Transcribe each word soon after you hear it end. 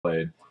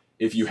played,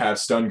 if you have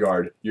stun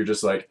guard, you're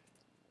just like,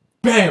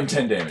 bam,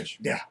 10 damage.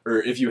 Yeah. Or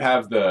if you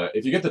have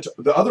if you get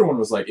the other one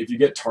was like, if you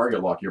get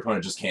target lock, your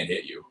opponent just can't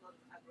hit you.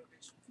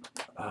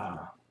 I'm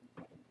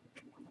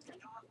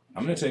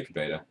gonna take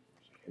beta.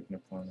 Hit an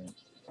opponent.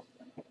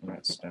 I'm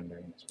not stunned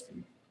during this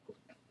speed.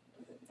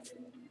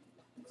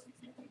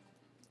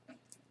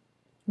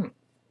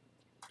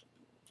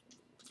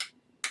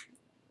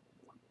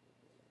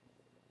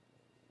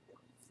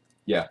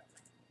 Yeah.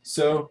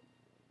 So,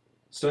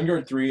 stun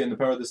guard 3, and the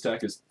power of this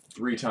deck is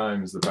 3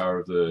 times the power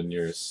of the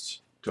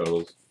nearest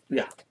totals.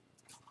 Yeah.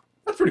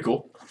 That's pretty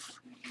cool.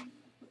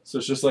 So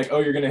it's just like, oh,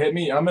 you're gonna hit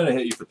me? I'm gonna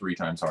hit you for 3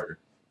 times harder.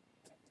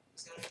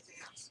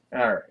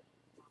 Alright.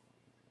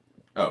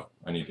 Oh,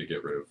 I need to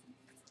get rid of.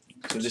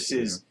 So this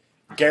is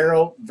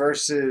Geralt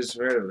versus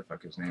whatever the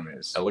fuck his name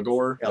is.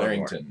 Eligor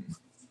Larrington.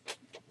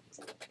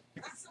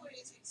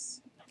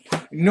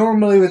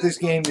 Normally with this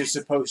game, you're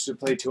supposed to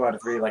play 2 out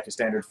of 3 like a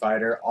standard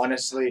fighter.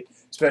 Honestly,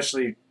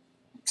 especially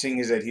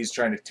seeing as that he's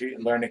trying to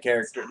learn a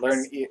character,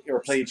 or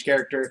play each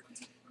character.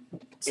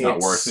 It's not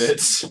worth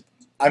it.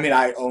 I mean,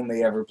 I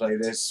only ever play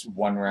this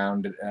one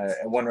round,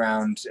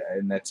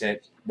 and that's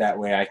it. That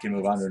way I can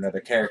move on to another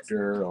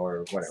character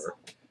or whatever.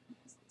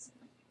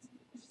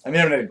 I mean,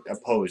 I'm not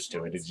opposed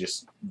to it. It's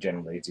just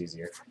generally it's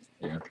easier.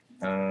 Yeah.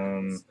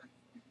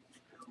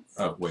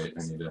 Oh wait,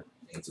 I need to.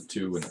 That's a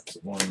 2 and that's a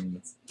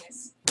 1.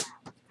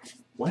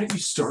 Why don't you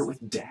start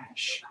with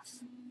dash?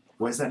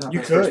 Why is that not You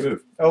my first could.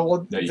 move? Oh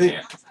well. No, you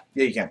can't.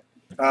 Yeah, you can.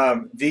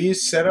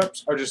 These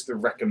setups are just the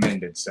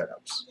recommended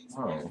setups.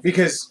 Oh.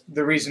 Because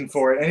the reason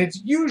for it, and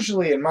it's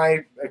usually, in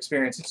my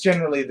experience, it's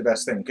generally the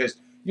best thing, because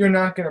you're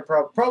not going to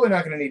probably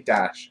not going to need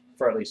dash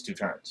for at least 2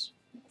 turns.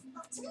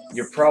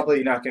 You're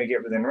probably not going to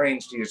get within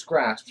range to use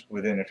grasp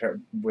within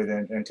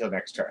until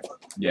next turn.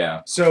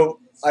 Yeah.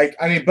 So, I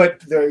mean,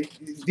 but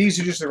these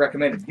are just the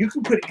recommended. You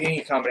can put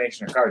any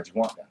combination of cards you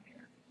want down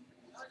here.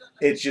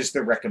 It's just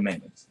the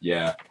recommended.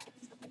 Yeah.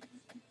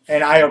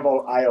 And I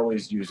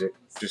always use it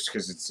just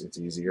because it's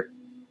easier.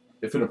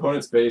 If an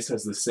opponent's base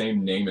has the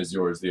same name as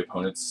yours, the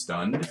opponent's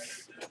stunned.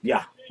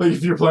 Yeah. Like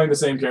if you're playing the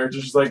same character,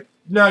 it's just like,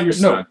 no, you're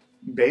stunned.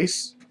 No,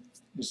 base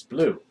is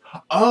blue.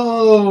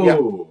 Oh.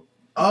 Yeah.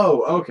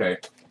 Oh, okay.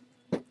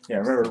 Yeah,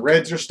 remember,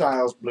 reds are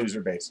styles, blues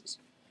are bases.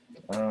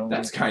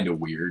 That's kind of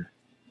weird.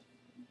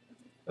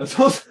 That's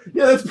also,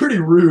 yeah, that's pretty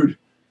rude.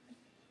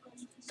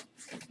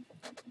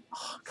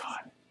 Oh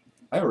God,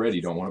 I already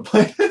don't want to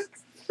play it.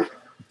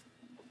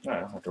 I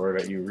don't have to worry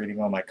about you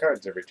reading all my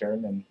cards every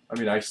turn, and I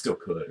mean, I still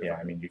could. yeah,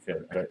 I mean you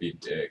could, I'd but be a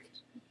dick.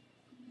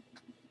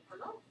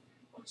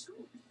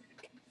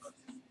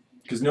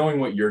 Because knowing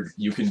what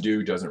you can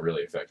do doesn't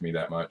really affect me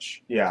that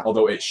much. yeah,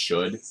 Although it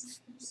should.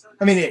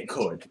 I mean it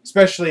could,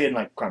 especially in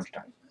like crunch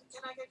time.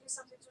 Can I get you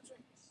something to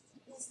drink?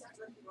 Yes, that's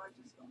what you want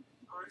as well.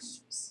 Orange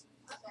juice.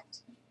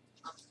 Perfect.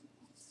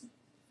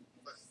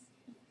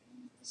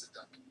 Sit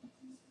down.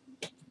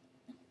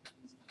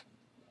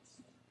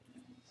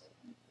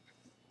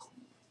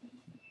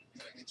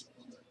 Can I get you a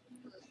little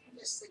bit?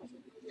 Yes, thank you.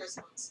 Yes,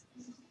 once.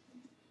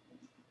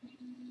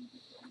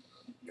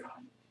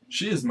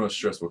 She is the most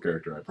stressful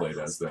character I played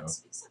as, though.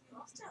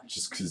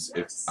 Just because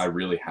if I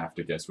really have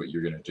to guess what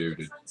you're gonna do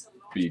to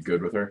be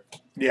good with her.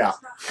 Yeah,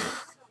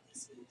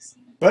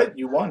 but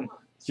you won.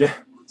 Yeah.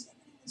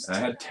 I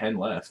had 10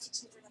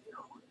 left.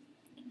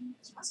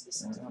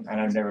 And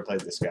I've never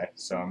played this guy,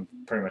 so I'm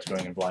pretty much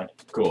going in blind.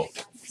 Cool.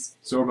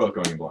 So we're both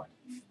going in blind.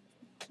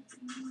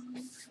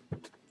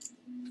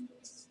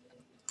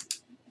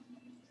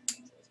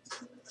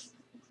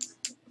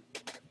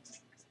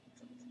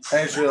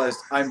 I just realized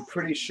I'm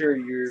pretty sure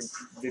your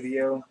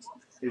video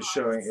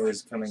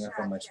is coming up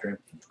on my stream,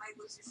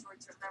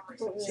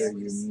 so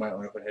you might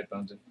want to put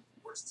headphones in.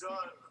 We're done.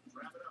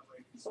 Wrap it up,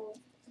 ladies.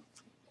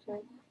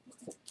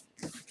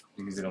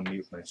 Because it'll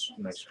mute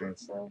my stream.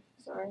 So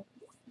sorry.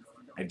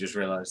 I just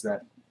realized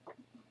that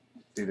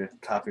due to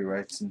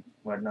copyrights and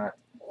whatnot.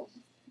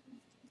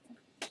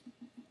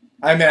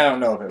 I mean, I don't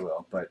know if it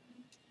will, but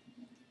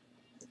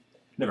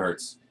Never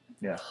hurts.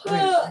 yeah. I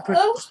mean,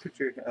 just put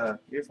your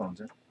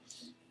earphones in.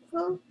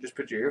 Just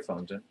put your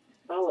earphones in.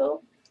 I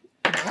will.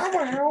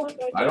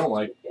 I don't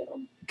like...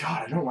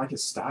 God, I don't like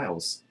his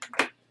styles.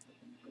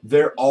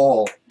 They're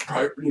all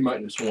priority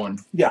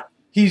 -1.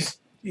 He's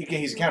a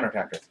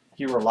counterattacker.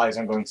 He relies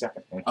on going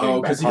second. And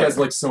Oh, because he has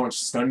like so much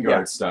stun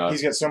guard stuff.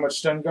 He's got so much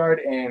stun guard,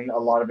 and a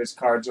lot of his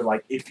cards are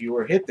like, if you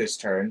were hit this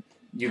turn,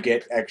 you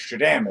get extra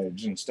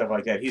damage and stuff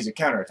like that. He's a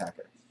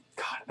counterattacker.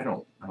 God, I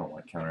don't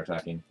like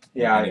counterattacking.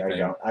 Yeah, I anything.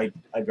 don't.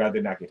 I'd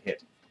rather not get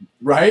hit.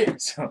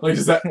 Right? So, Like,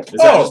 is that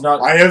just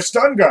not... I have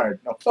stun guard.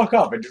 No, fuck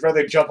off. I'd just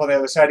rather jump on the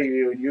other side of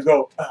you and you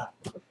go,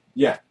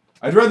 Yeah.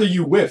 I'd rather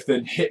you whiff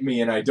than hit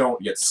me and I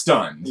don't get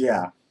stunned.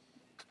 yeah.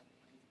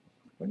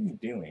 What are you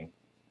doing?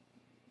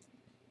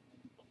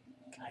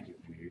 God, you're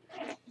weird.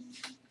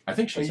 I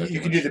think she's... You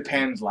can do the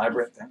Pan's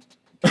Labyrinth thing.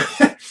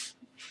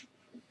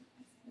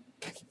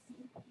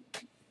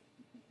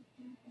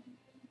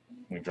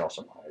 Let me draw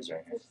some eyes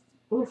right here.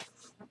 Oof.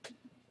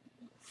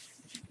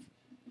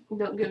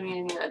 Don't give me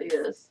any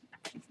ideas.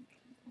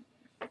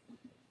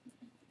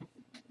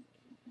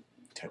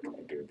 Touch my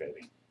beard,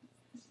 baby.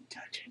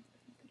 Touch it.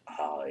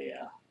 Oh,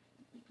 yeah.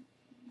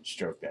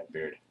 Stroke that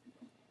beard.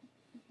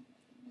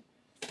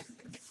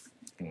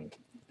 Do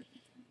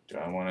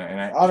I want to...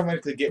 And I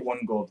automatically get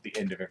 1 gold at the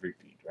end of every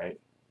beat, right?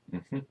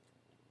 Mm-hmm.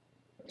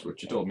 That's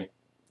what you told me.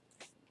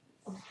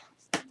 Let's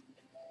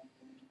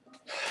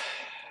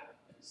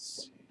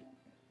see.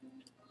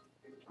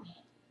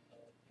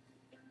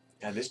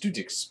 God, this dude's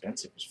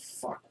expensive as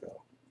fuck,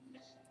 though.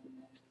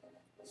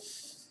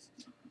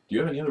 Do you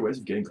have any other ways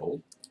of getting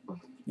gold?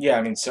 Yeah,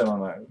 I mean, some of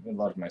my... A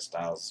lot of my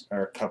styles,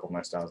 or a couple of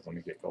my styles let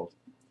me get gold.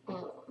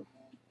 But,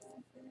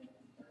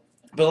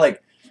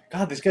 like,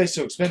 God, this guy's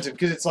so expensive,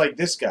 because it's like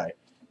this guy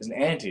is an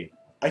anti.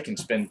 I can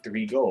spend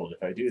 3 gold.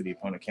 If I do, the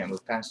opponent can't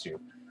move past you.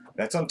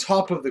 That's on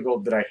top of the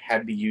gold that I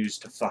had to use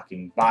to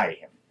fucking buy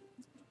him.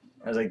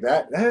 I was like,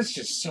 that is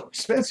just so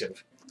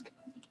expensive.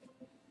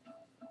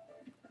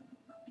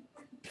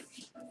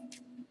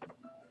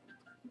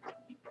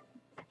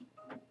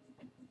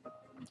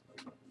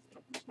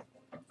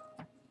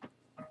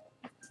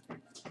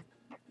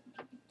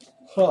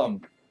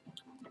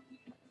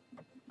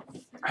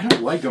 I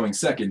don't like going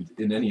second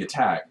in any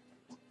attack.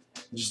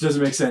 It just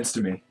doesn't make sense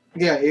to me.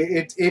 Yeah,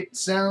 it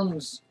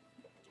sounds...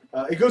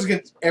 it goes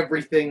against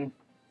everything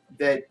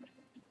that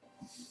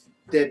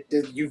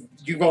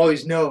you've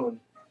always known.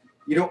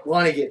 You don't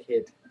want to get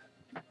hit.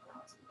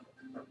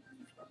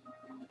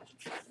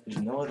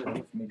 There's no other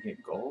way for me to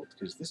get gold?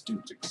 Because this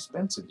dude's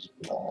expensive as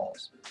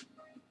balls.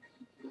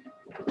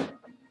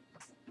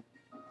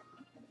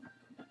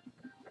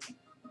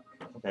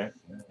 Okay.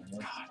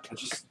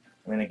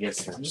 God, I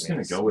guess I'm just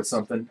gonna go with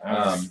something.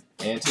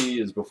 Anti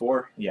is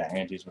before. Yeah,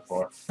 anti's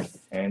before.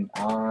 And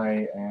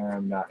I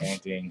am not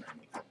antiing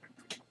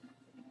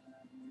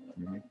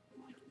anything.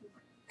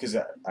 Because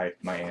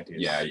my anti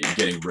is... Yeah, you're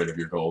getting rid of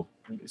your gold.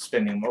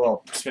 spending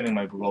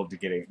my gold to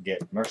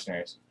get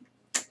mercenaries.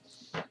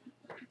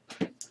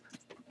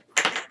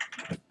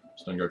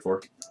 Stun guard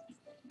 4.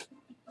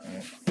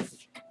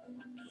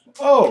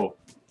 Oh!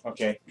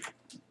 Okay.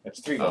 That's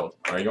 3 gold.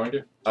 Oh, are you going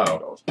to? Oh,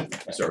 gold.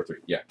 You start with 3.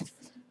 Yeah.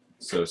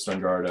 So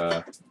stun guard.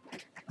 I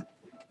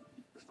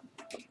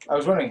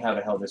was wondering how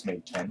the hell this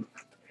made 10.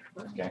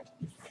 Okay.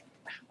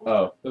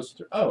 Oh,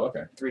 those. Oh,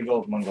 okay. 3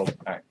 gold, 1 gold.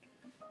 Alright.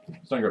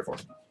 Stun guard 4.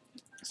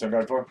 Stun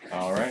guard 4.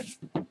 Alright.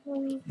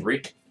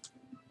 3.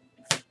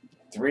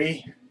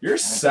 3. You're a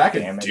sack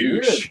Damn of it,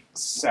 you're douche. a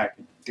sack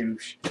of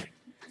douche.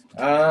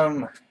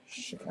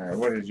 Alright,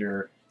 what is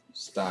your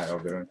style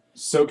doing?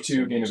 Soak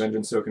 2, gain a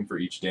vengeance token for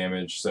each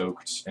damage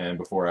soaked, and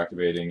before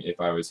activating, if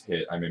I was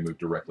hit, I may move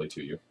directly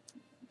to you.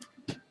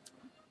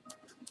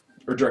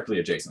 Or directly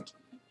adjacent.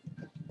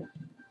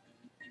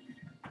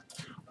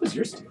 What is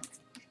your steal?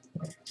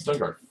 Stun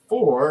guard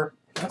 4?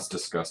 That's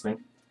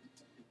disgusting.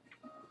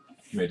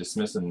 You may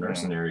dismiss a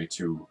mercenary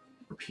to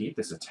repeat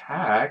this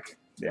attack.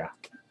 Yeah.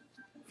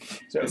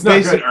 So It's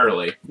not good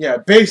early. Yeah,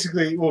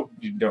 basically, well,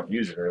 you don't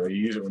use it early.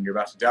 You use it when you're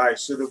about to die.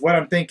 So what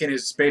I'm thinking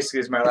is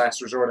basically as my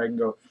last resort, I can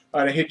go,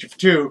 I hit you for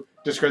 2,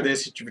 discard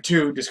this, hit you for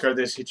 2, discard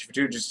this, hit you for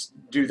 2, just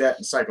do that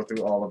and cycle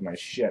through all of my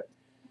shit.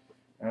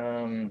 I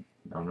don't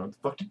know what the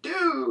fuck to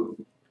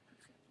do.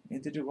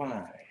 Neither do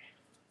I.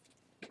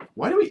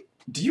 Why do we...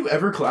 Do you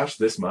ever clash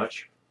this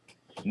much?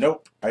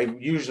 Nope. I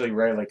usually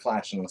rarely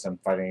clash unless I'm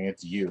fighting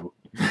against you.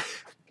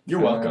 You're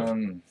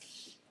welcome.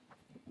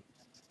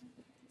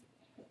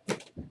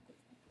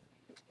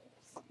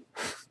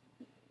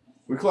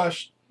 We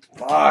clashed.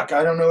 Fuck,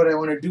 I don't know what I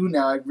want to do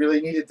now. I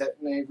really needed that.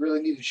 I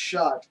really need a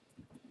shot.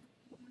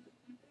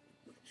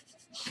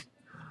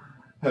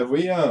 Have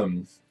we,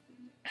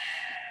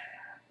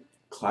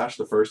 clashed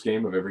the first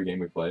game of every game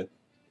we played?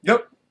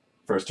 Yep.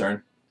 First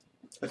turn?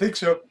 I think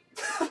so.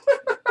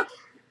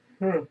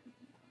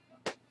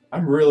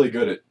 I'm really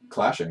good at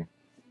clashing.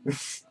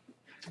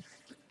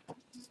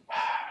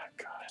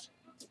 God.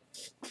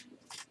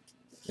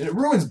 And it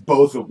ruins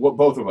both of what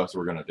both of us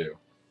were gonna do.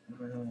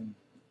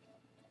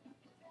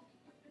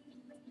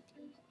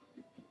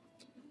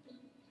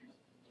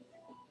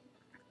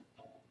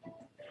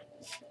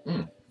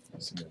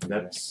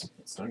 That's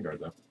stun guard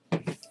though.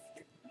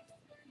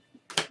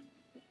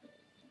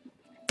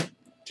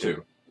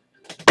 2.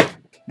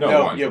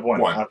 No, 1. You have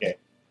 1. Okay.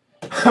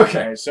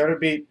 Okay. I start a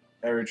beat.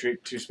 I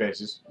retreat 2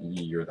 spaces.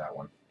 You're that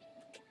one.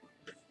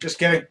 Just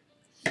kidding.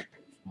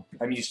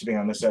 I'm used to being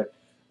on this side.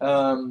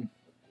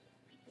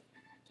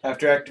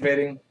 After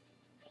activating,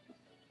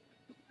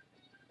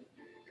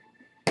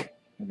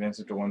 advance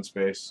it to 1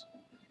 space.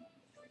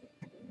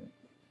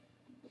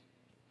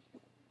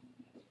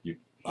 You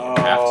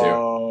have to.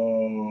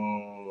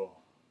 Oh.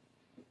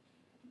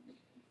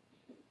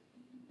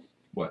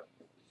 What?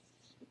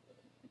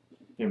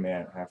 You may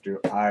not have to.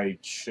 I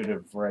should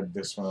have read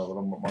this one a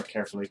little bit more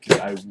carefully because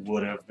I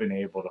would have been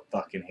able to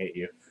fucking hit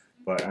you.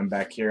 But I'm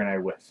back here and I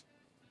whiff.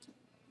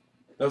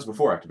 That was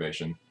before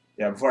activation.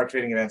 Yeah, before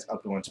activating events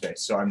up to 1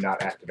 space, so I'm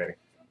not activating.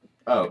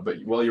 Oh, but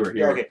while you were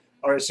Yeah, here. okay.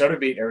 Alright, start a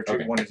beat, I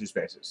retreat Okay. 1 to 2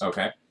 spaces.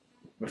 Okay.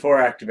 Before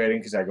activating,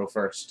 because I go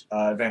first,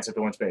 advance up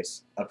to 1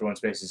 space. Up to 1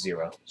 space is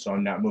 0, so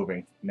I'm not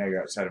moving. Now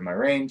you're outside of my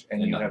range,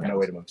 and And you nothing have no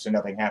way to move. So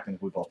nothing happens,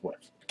 we both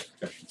whiff.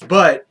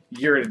 But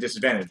you're at a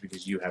disadvantage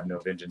because you have no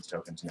vengeance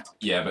tokens now.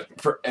 Yeah,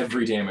 but for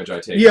every damage I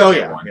take, Yeah, I oh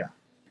get yeah, one. yeah.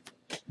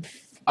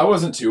 I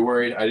wasn't too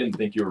worried. I didn't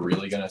think you were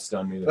really gonna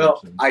stun me.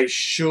 Well, what I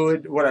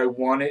should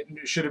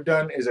have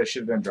done is I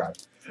should have done drive.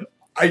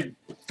 I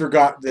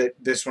forgot that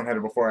this one had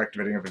a before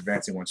activating of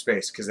advancing one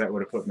space, because that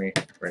would have put me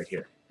right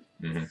here.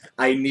 Mhm.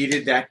 I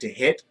needed that to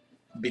hit,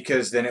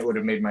 because then it would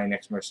have made my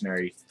next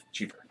mercenary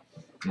cheaper.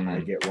 I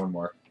Mhm. get one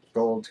more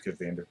gold, because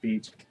the end of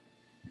beat.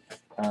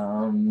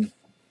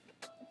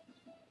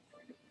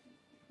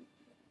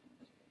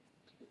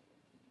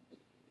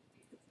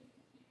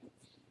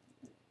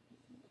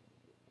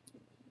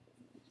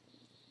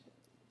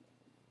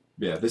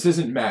 Yeah, this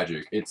isn't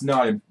magic. It's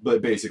not,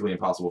 but basically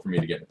impossible for me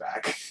to get it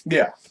back.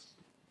 Yeah.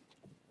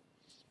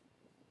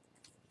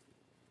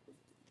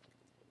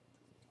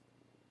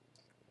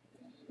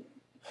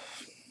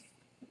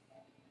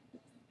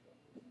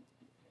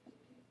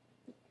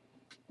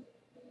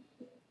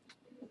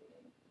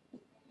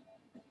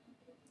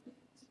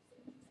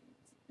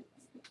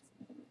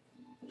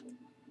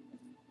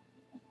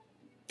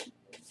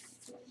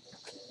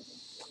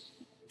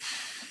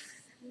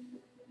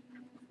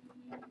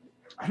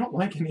 I don't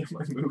like any of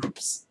my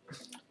moves.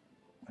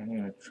 I'm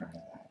gonna try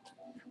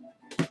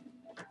that.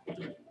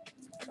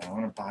 I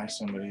want to buy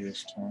somebody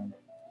this turn.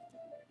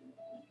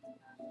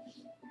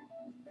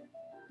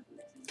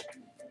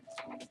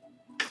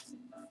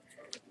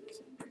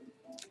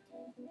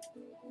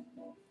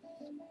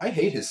 I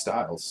hate his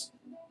styles.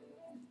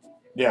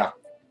 Yeah.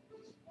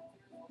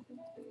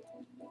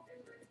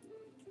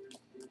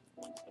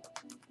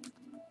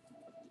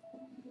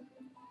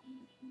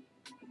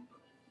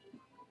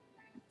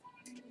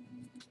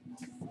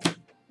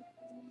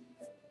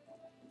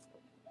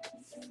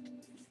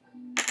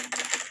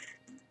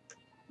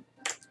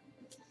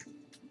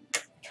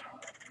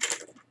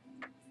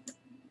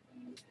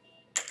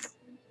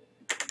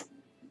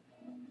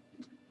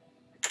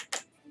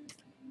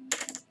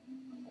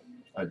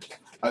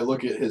 I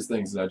look at his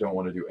things and I don't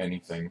want to do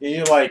anything.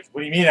 You're like,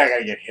 what do you mean I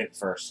gotta get hit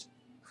first?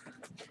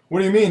 What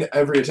do you mean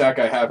every attack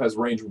I have has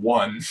range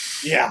 1?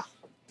 Yeah.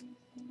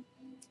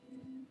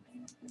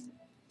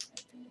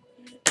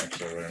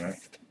 Actually, wait a minute.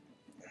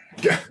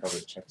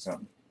 Probably check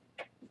something.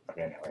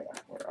 Okay, no,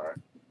 yeah, we're alright.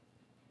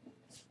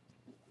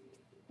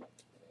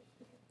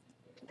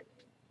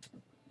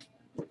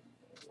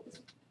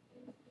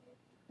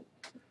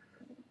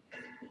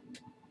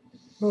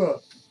 Huh.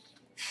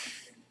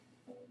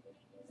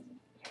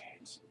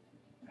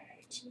 I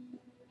hate.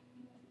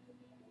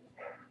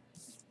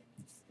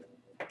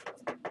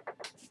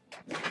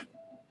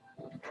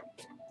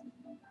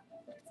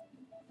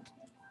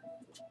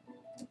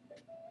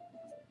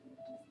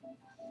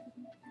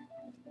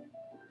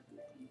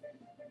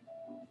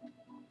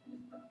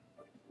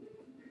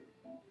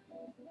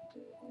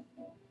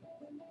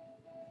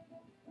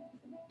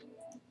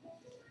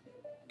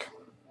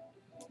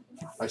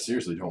 I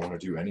seriously don't want to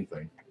do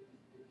anything.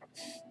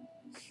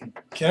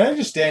 Can I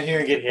just stand here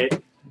and get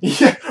hit?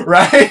 Yeah,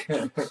 right?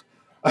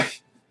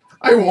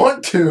 I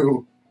want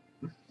to.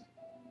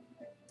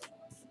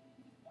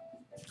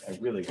 I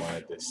really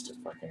wanted this to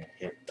fucking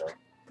hit, though.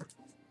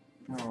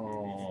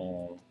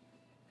 Oh.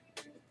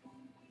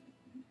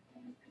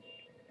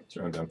 It's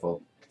your own damn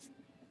fault.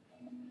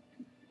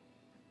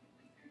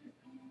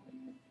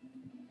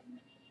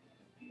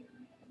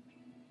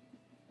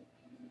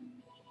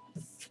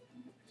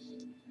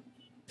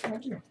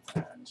 Imagine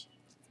that.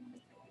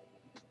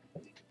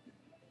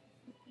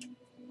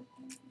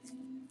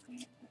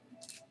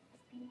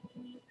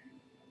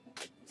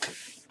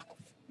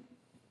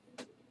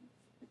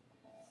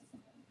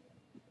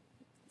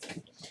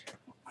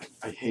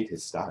 I hate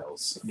his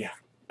styles.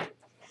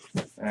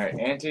 Alright,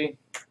 Auntie.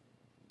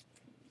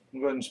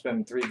 I'm going to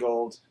spend 3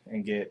 gold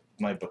and get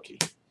my bookie.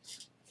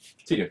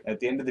 Tika. At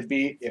the end of the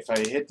beat, if I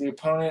hit the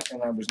opponent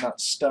and I was not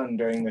stunned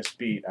during this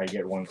beat, I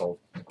get 1 gold.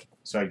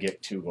 So I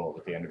get 2 gold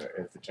at the end of it,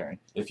 at the turn.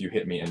 If you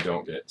hit me and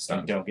don't get And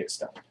stunned. don't get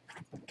stunned.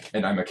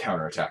 And I'm a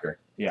counter attacker.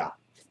 Yeah.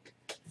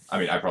 I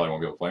mean, I probably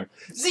won't be able to play him.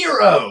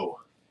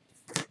 0!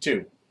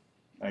 2.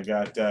 I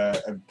got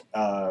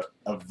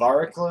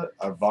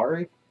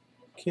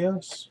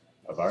Avarikios?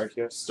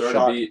 Start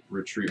Shot. a beat,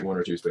 retreat 1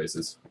 or 2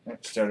 spaces.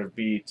 Start a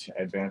beat,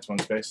 advance 1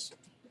 space.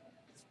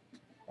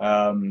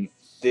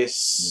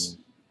 This.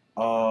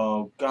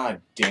 Oh,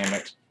 god damn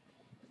it.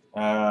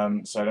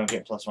 So I don't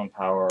get +1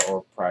 power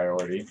or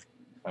priority.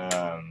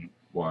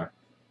 Why?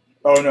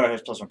 Oh no, it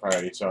has +1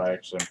 priority, so I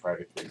actually am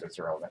priority 3, that's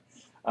irrelevant.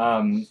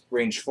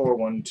 Range 4,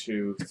 1,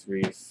 2,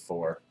 3,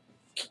 4.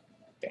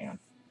 Damn.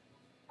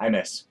 I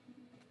miss.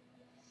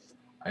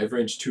 I have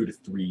range 2 to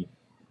 3.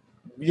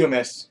 You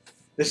miss.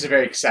 This is a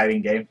very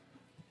exciting game.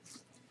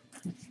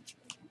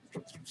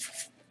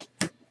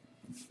 I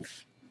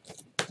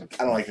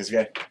don't like this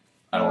guy.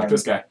 I don't like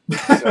this guy.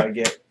 So I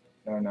get,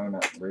 no,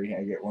 not 3.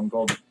 I get 1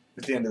 gold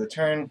at the end of the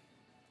turn.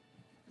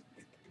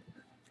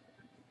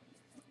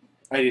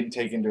 I didn't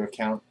take into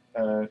account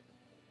that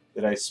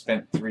I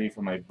spent 3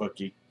 for my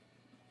bookie.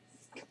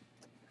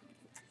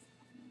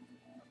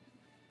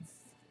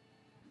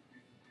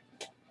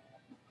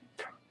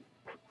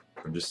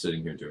 I'm just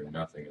sitting here doing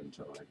nothing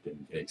until I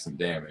can take some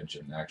damage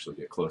and actually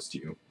get close to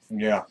you.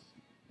 Yeah.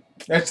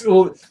 That's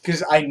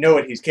because I know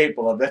what he's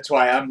capable of. That's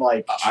why I'm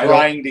like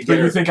trying to get. But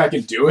you think I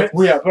can do it?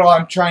 Well, yeah, but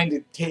I'm trying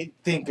to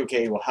think.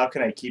 Okay, well, how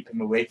can I keep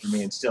him away from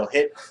me and still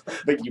hit?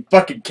 But you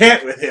fucking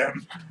can't with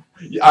him.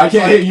 I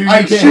can't hit you. You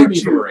I can't shoot hit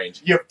me from you.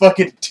 range. You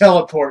fucking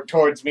teleport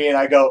towards me, and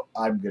I go,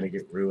 I'm gonna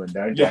get ruined,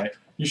 aren't Yeah. I?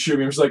 You shoot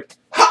me, I'm just like,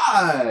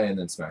 hi, and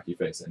then smack you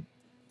face in.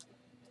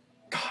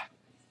 God,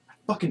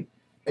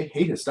 I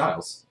hate his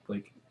styles.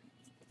 Like,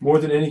 more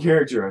than any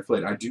character I've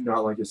played, I do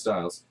not like his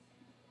styles.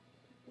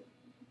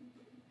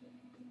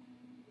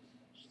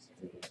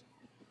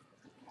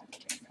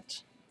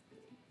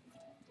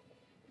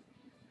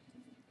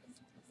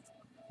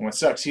 And what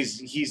sucks,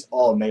 he's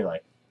all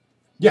melee.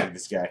 Yeah. Like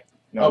this guy.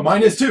 Oh,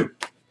 mine is too.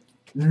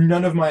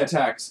 None of my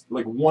attacks,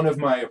 like one of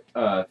my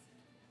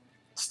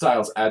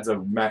styles adds a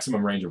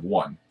maximum range of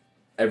 1.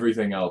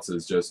 Everything else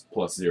is just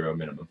 +0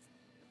 minimum.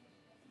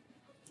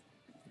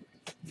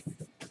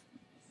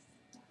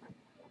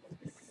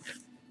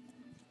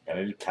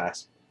 Gotta just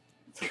pass.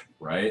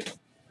 Right?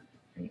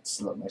 And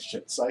slow my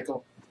shit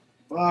cycle.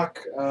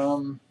 Fuck.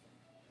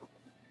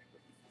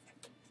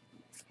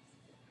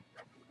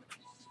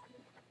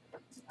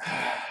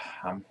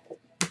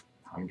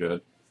 I'm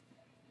good.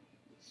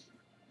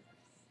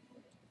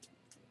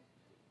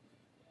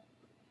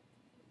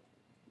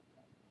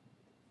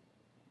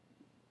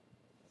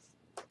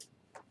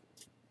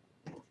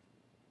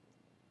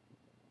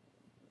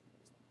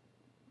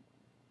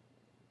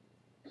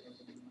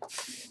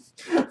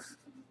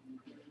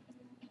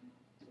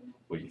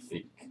 What do you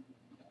think?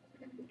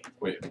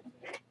 Wait,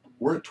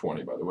 we're at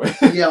 20, by the way.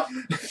 Yeah.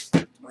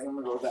 I'm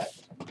gonna go with that.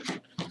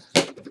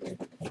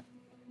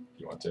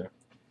 You want to?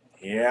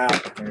 Yeah,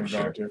 I'm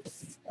Sure. going to.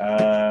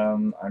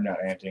 I'm not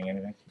anting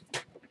anything.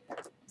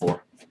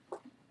 4.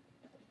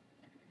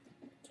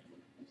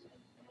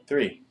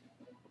 3.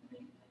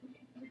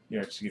 You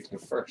actually get to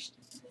go first.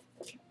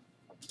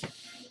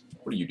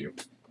 What do you do?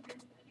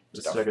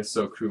 This Stuff. deck is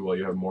so cool. Well,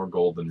 you have more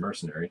gold than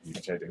mercenary.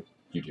 Which I do.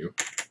 You do.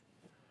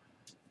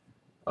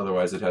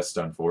 Otherwise, it has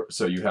stun for.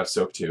 So you have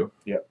soak 2.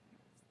 Yep.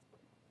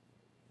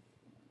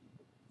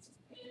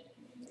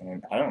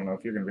 And I don't know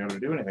if you're gonna be able to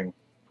do anything.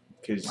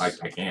 Cause I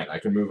can't. I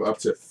can move up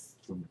to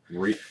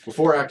 3.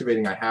 Before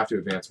activating, I have to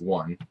advance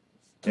 1. And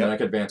then I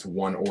can advance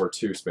 1 or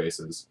 2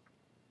 spaces.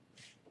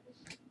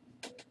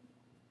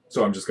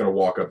 So I'm just gonna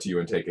walk up to you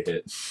and take a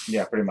hit.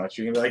 yeah, pretty much.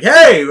 You can be like,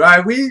 "Hey,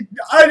 I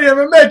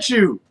never met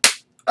you."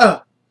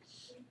 Yeah.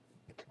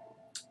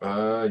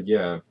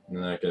 And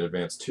then I can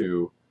advance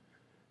 2.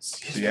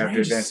 So you have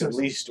to advance at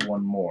least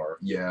 1 more.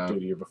 Yeah. Due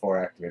to your before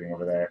activating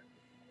over there.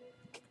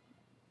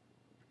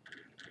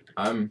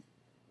 I'm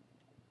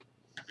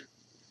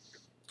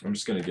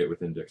just gonna get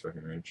within dick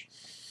sucking range.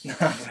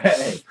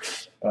 Alright.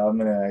 I'm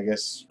gonna, I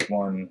guess,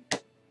 1,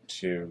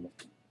 2.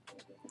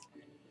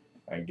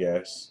 I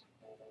guess.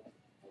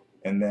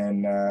 And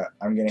then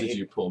I'm gonna Did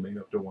you pull me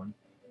up to 1?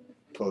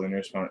 pull the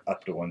nearest opponent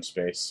up to 1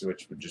 space,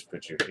 which would just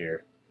put you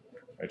here.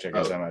 Which I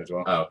guess I might as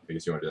well. Oh,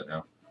 because you want to do that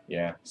now.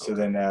 Yeah. So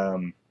then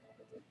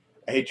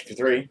I hit you for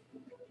 3.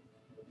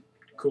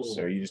 Cool.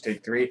 So you just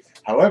take 3.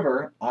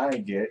 However, I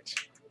get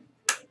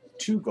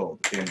 2 gold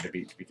at the end of the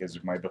beat because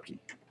of my bookie.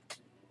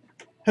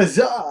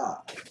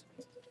 Huzzah!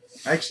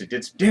 I actually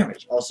did some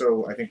damage.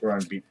 Also, I think we're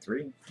on beat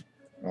 3.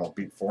 Well,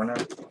 beat 4 now.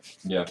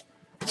 Yeah.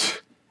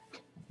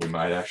 We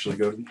might actually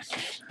go to the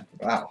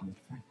Wow.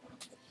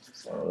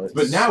 So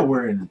But now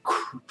we're in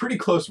pretty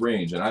close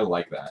range, and I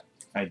like that.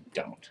 I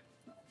don't.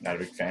 Not a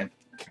big fan.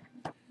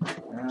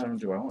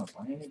 Do I want to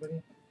buy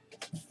anybody?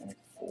 Like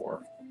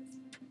 4.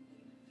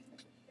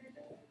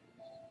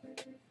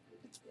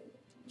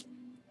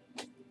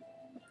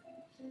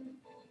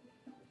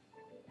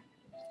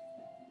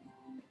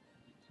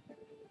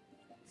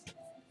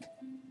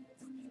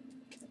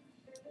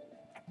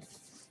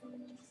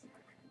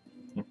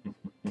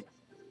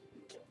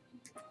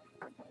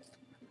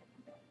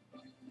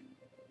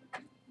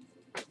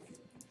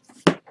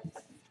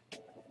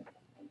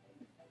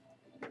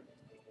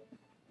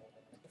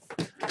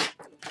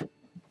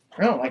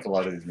 I don't like a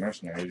lot of these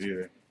mercenaries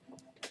either.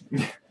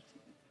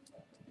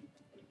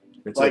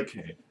 It's Like-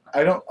 okay.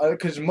 I don't,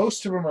 because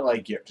most of them are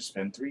like, you have to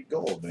spend 3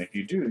 gold, and if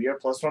you do, you have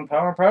 +1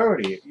 power and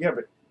priority. Yeah,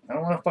 but I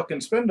don't want to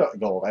fucking spend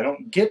gold. I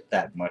don't get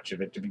that much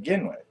of it to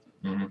begin with.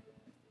 Mm-hmm.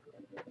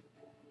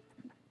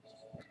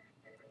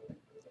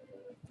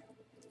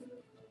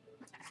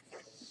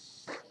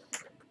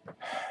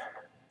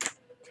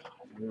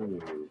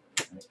 Ooh,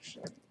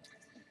 actually.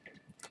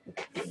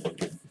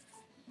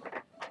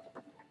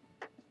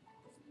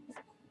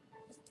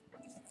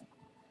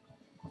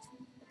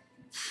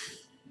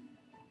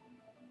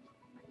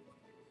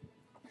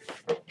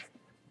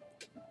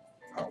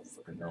 I don't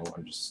fucking know.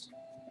 I'm just...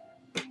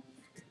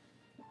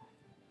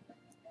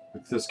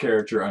 With this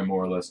character, I'm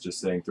more or less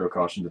just saying throw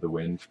caution to the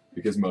wind,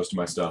 because most of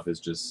my stuff is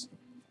just...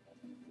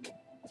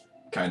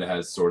 kind of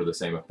has sort of the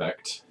same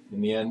effect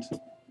in the end.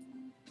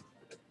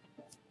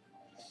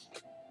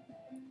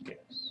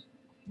 Yes.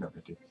 No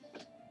anti.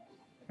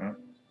 Huh?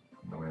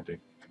 No anti.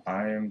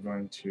 I am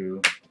going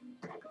to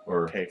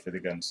Or pay for the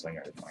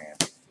gunslinger with my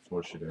ante.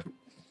 what should I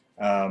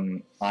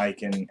do? I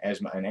can,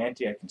 as an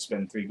ante, I can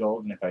spend 3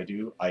 gold, and if I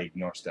do, I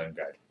ignore stun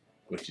guard,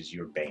 which is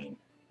your bane.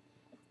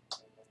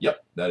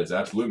 Yep, that is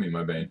absolutely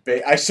my bane.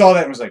 I saw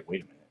that and was like,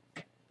 wait a minute.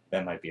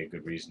 That might be a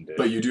good reason to...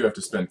 But you do have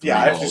to spend 3 yeah,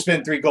 gold. I have to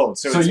spend 3 gold.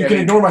 So, you can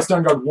ignore my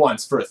stun guard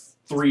once for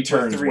 3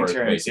 turns three worth,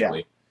 turns, basically.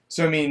 yeah.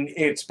 So, I mean,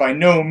 it's by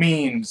no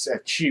means a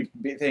cheap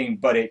thing,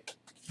 but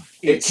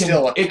it's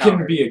still a It counter.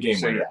 can be a game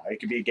so, winner. yeah, it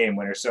could be a game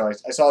winner. So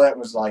I saw that and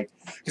was like...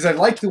 Because I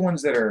like the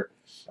ones that are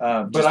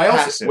But just I also...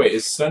 passive. Wait,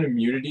 is stun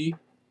immunity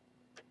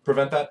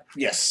prevent that?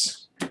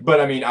 Yes. But,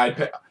 I mean,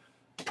 I'd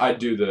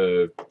do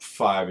the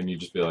 5 and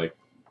you'd just be like...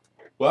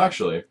 Well,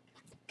 actually...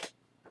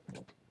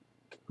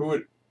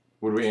 Who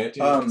would we ante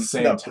at the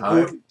same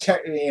time?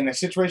 In a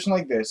situation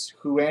like this,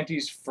 who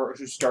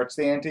starts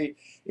the ante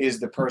is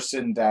the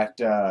person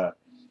that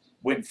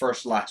went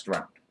first last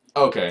round.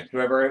 Okay.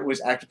 Whoever it was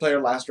active player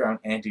last round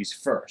antes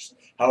first.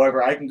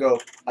 However, I can go,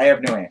 I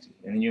have no ante.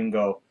 And then you can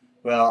go,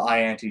 well, I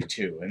ante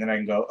 2. And then I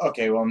can go,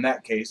 okay, well, in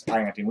that case,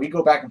 I ante. We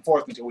go back and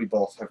forth until we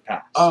both have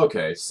passed.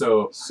 Okay,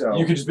 so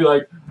you could just be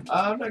like,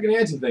 I'm not going to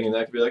ante thing, and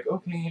that could be like,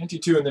 okay, ante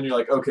 2, and then you're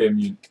like, okay,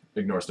 immune,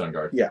 ignore stun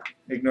guard. Yeah,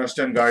 ignore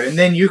stun guard. And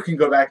then you can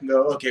go back and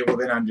go, okay, well,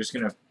 then I'm just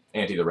going to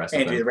Ante the rest of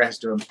ante them. the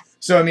rest of them.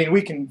 So, I mean,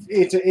 we can,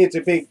 it's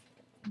a big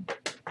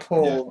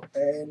pull.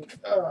 Yeah. And,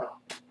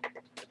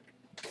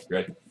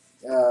 Ready?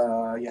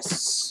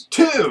 Yes.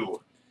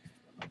 2!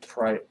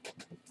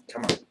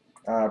 Come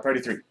on.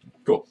 Priority 3.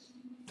 Cool.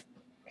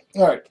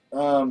 Alright,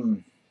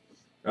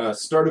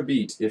 start a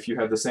beat. If you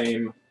have the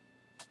same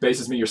base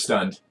as me, you're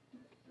stunned.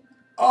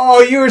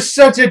 oh, you were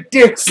such a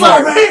dick!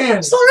 Slime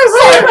hand!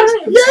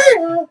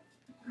 Yeah!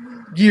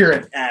 You're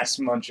an ass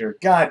muncher.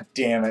 God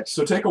damn it.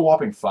 So take a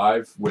whopping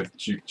 5,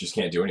 which you just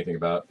can't do anything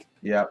about.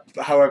 Yeah,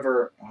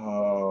 however,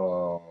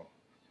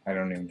 I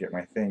don't even get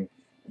my thing.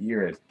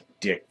 You're a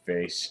dick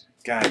face.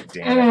 God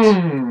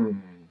damn it.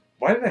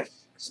 Why did I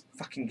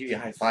fucking give you a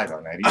high 5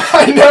 on that?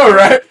 I know,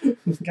 right?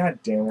 God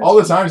damn it. All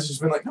the time it's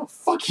just been like, no,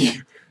 fuck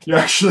you. You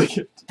actually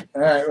get...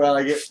 Alright, well,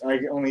 I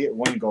only get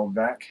 1 gold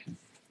back.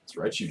 That's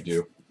right, you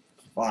do.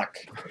 Fuck.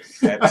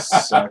 That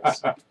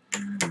sucks.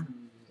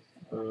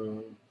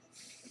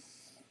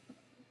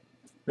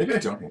 Maybe I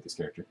don't hate this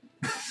character.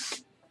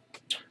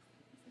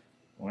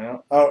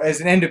 Well,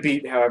 as an end of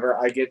beat, however,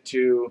 I get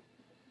to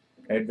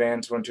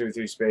advance 1, 2,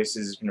 3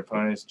 spaces if an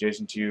opponent is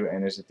adjacent to you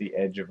and is at the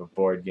edge of a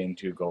board, gain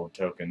 2 gold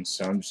tokens.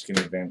 So I'm just going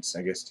to advance,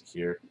 I guess, to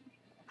here.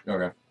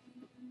 Okay.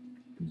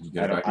 You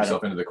gotta back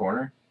yourself into the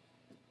corner?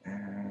 Yeah.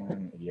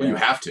 Well, you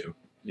have to.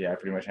 Yeah, I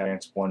pretty much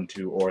advance 1,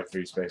 2, or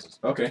 3 spaces.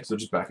 Okay, so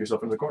just back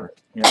yourself into the corner.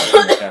 Yeah, I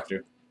pretty much have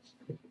to.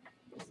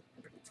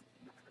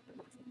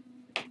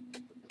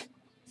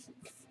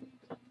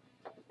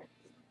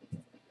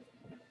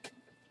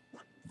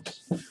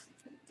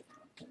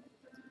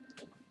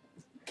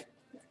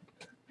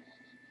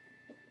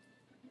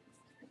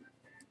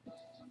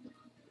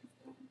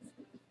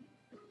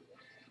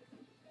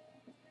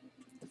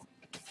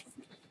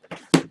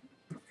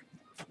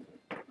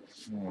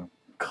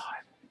 God.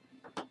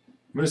 I'm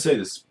gonna say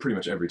this pretty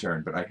much every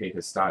turn, but I hate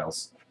his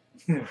styles.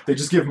 They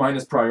just give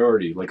minus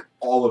priority. Like,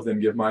 all of them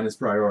give minus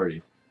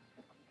priority.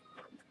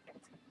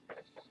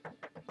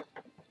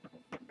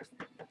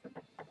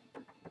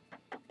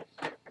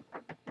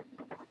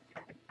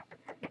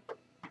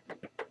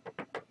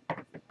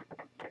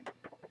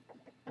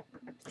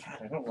 God,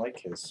 I don't like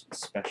his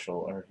special,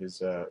 or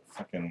his,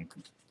 fucking,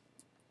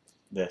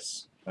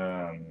 this,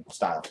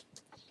 style.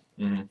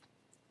 Mm-hmm.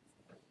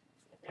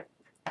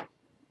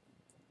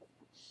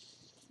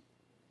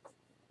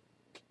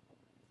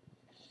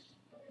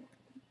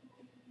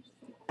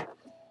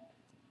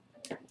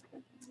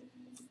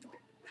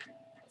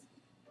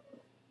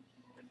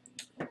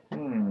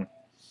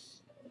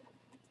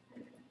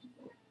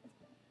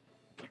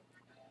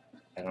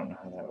 I don't know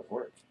how that would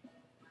work.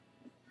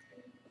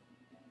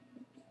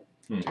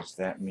 Does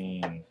that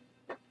mean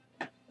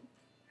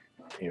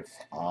if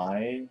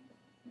I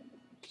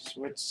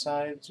switch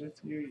sides with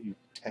you, you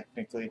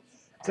technically...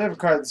 So I have a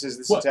card that says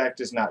this attack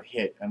does not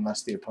hit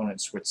unless the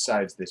opponent switch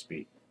sides this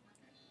beat.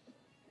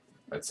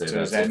 I'd say So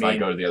that's does that if I mean-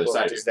 go to the other well,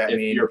 side. does that If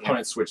mean your if-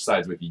 opponent switch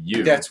sides with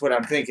you. That's what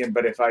I'm thinking,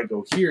 but if I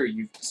go here,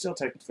 you still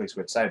technically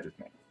switch sides with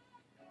me.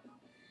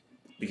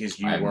 Because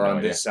you I have were no on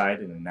idea. this side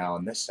and are now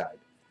on this side.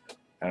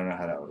 I don't know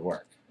how that would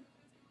work.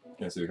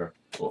 Can I see the card?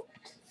 Cool.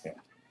 Yeah.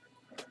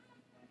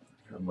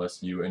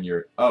 Unless you and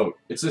your... Oh,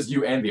 it says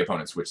you and the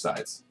opponent switch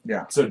sides.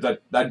 Yeah. So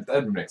that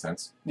would make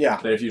sense. Yeah.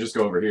 Then if you just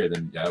go over here,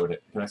 then yeah, I would...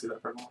 Can I see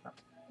that card?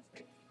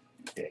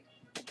 Yeah.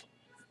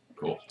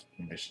 Cool.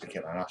 Maybe I should have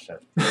kept my mouth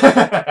shut.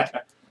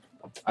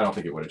 I don't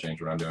think it would have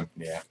changed what I'm doing.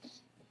 Yeah.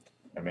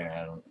 I mean,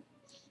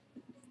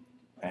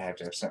 I have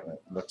to have something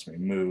that lets me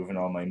move, and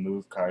all my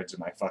move cards are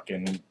my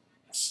fucking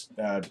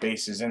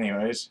bases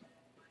anyways.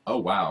 Oh,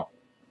 wow.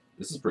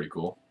 This is pretty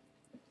cool.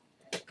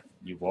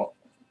 You what?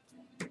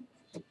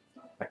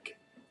 Like,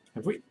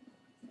 have we...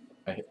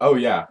 oh,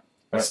 yeah.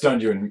 I What?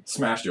 stunned you and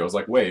smashed you. I was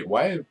like, wait,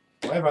 why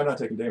have I not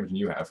taken damage and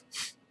you have?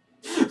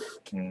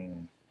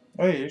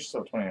 Oh yeah, you're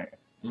still 20.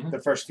 Mhm. The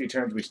first few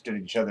turns we stood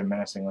at each other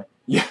menacingly.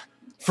 Yeah,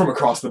 from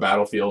across the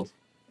battlefield.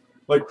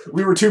 Like,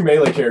 we were two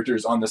melee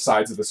characters on the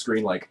sides of the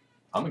screen like,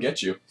 I'm gonna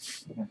get you.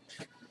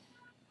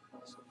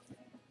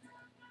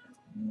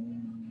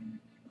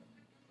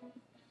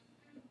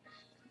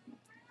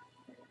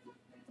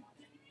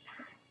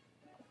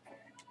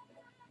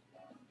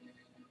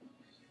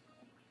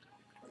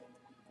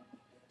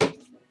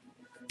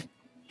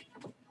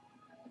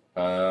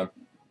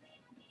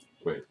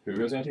 Wait, who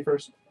goes anti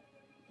first?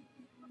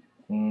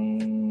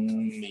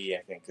 Me,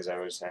 I think, because I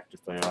was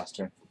active player last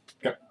turn.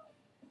 Okay.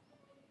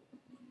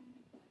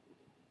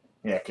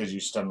 Yeah, because you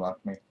stun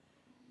locked me.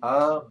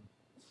 I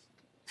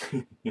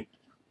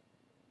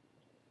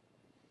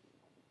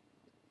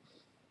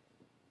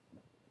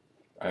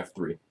have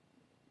 3.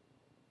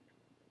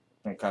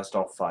 I cost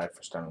all 5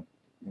 for stun.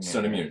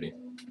 Stun immunity.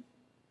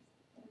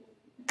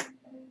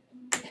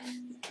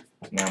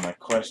 Now my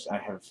question, I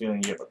have a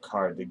feeling you have a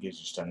card that gives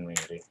you stun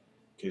immunity,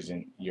 because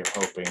you're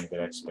hoping that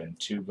I spend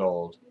 2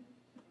 gold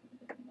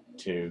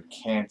to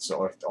cancel,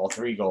 or all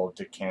 3 gold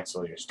to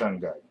cancel your stun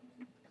guard,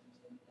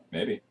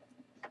 Maybe.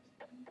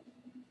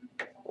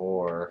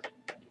 or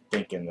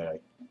thinking that I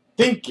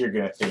think you're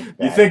gonna think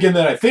that. You thinking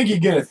that I think you're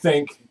gonna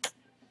think.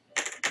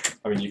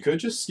 I mean, you could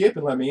just skip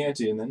and let me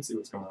ante and then see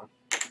what's going on.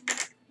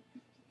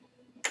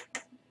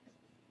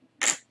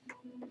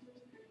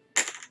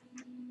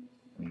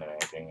 I'm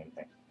not doing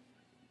anything.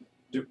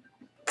 Do.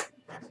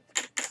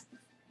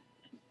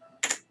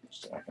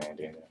 Just not gonna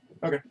do anything.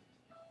 Okay.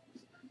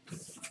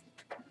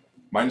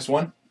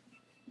 -1?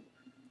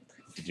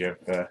 Did you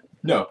have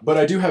No, but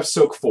I do have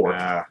soak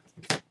 4.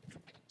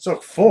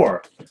 Soak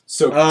 4.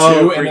 Soak Oh,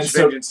 2 for and then each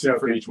soak vengeance 2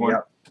 for each one.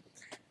 Yep.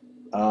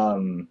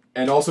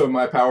 And also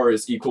my power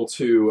is equal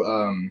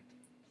to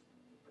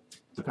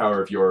the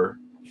power of your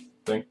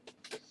thing.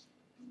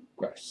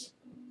 Gross.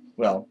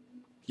 Well,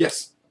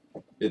 Yes.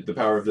 The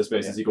power of this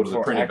base is equal to the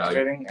before printing value.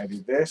 activating, I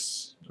do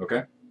this,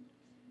 Okay.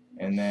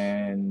 and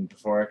then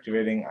before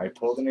activating, I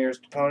pull the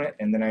nearest opponent,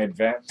 and then I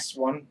advance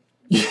 1.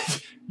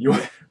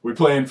 we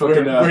playing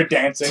fucking We're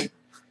dancing.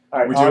 All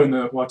right, we doing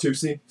the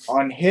Watusi?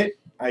 on hit,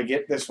 I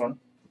get this one.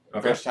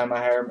 Okay. First time I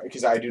hire him,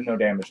 because I do no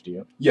damage to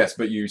you. Yes,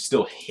 but you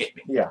still hit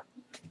me.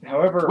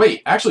 However,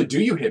 Wait, actually,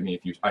 do you hit me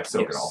if I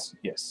soak yes, it all?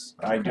 Yes,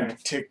 I do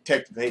Okay.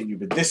 technically hit you,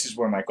 but this is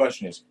where my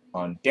question is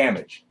on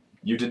damage.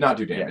 You did not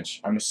do Yeah, damage.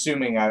 I'm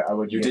assuming I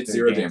would. You get did the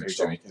 0 gain damage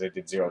to result me. because I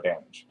did 0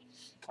 damage.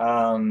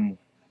 And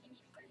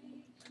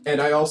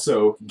I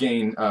also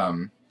gain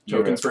You're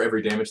tokens for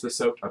every damage this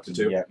soak, up to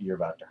 2. Yeah, you're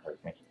about to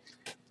hurt me.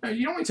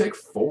 You only take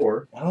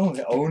 4. Oh,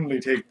 I only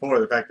take 4.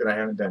 The fact that I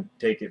haven't done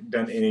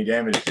any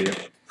damage to you.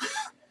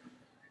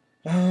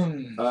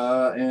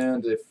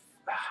 And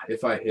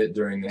if I hit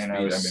during this And I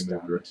speed, was I'm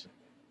stunned, moved.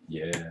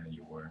 Yeah,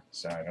 you were.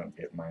 so I don't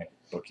get my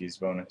bookie's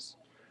bonus.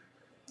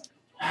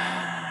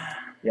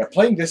 Yeah,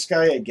 playing this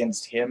guy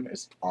against him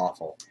is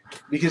awful.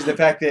 Because the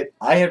fact that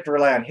I have to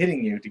rely on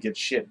hitting you to get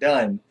shit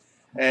done,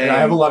 and I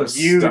have a lot of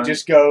you stun.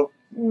 just go,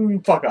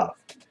 fuck off.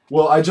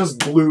 Well, I just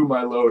blew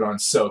my load on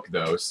soak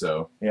though,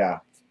 so Yeah.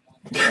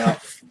 Well,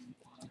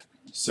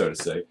 so to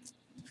say.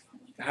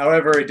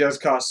 however, it does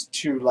cost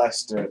 2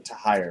 less to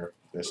hire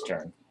this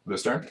turn.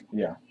 This turn?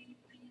 Yeah.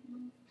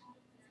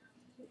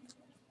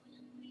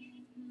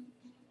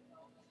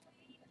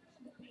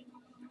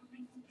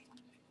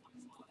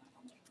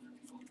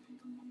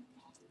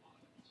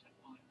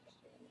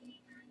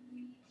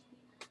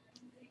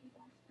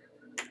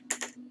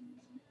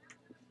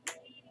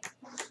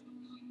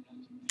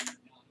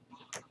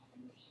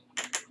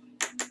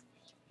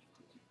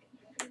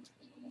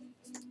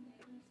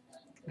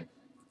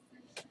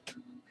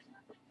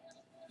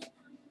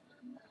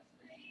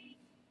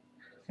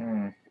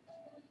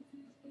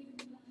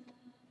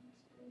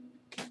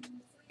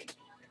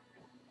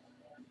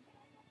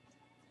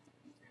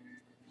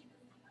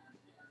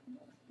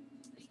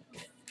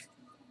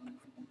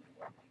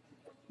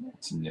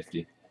 It's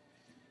nifty.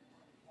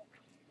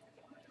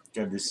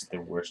 God, this is the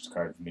worst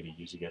card for me to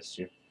use against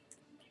you.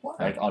 Why?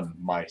 Like, on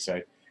my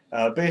side.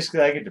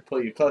 Basically, I get to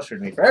pull you closer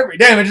to me for every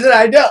damage that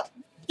I dealt.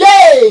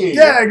 Yay!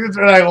 Yeah, that's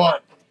what I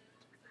want.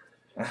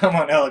 I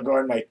want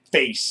Elagor in my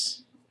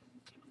face.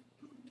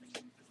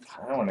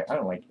 I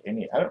don't like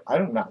any.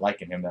 I'm not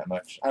liking him that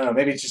much. I don't know.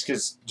 Maybe it's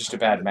just a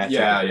bad matchup.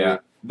 Yeah, yeah.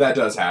 That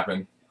does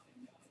happen.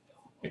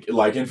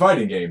 Like in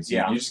fighting games.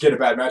 Yeah. You just get a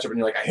bad matchup and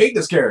you're like, I hate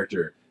this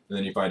character. And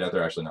then you find out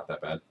they're actually not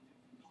that bad.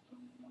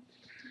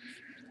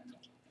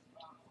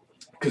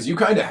 Because you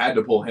kind of had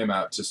to pull him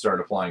out to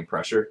start applying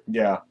pressure.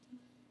 Yeah.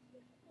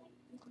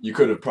 You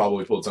could have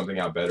probably pulled something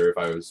out better if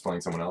I was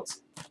playing someone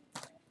else.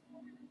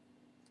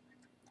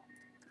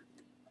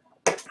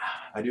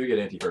 I do get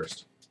anti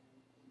first.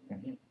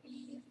 Mhm.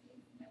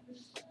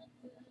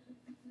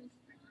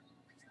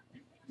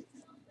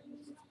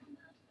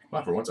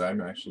 Wow, for once I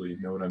actually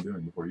know what I'm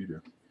doing before you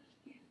do.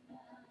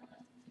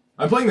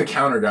 I'm playing the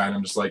counter guy, and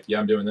I'm just like, yeah,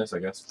 I'm doing this, I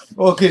guess.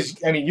 Well, because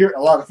I mean,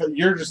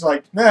 you're just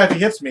like, nah, if he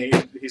hits me,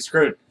 he's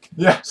screwed.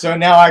 Yeah. So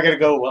now I gotta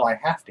go. Well, I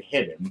have to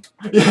hit him.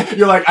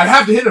 You're like, I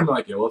have to hit him. I'm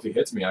like, yeah, well, if he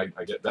hits me, I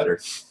get better.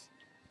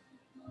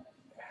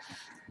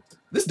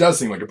 This does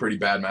seem like a pretty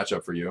bad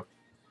matchup for you.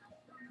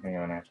 Hang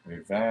on, I have to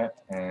move that,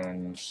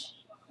 and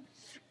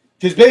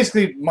because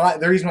basically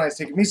the reason why it's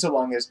taking me so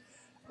long is,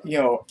 you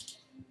know,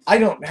 I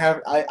don't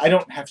have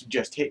to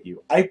just hit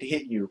you. I have to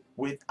hit you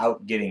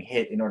without getting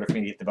hit in order for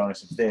me to get the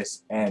bonus of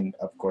this, and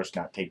of course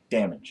not take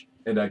damage.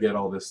 And I get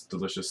all this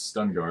delicious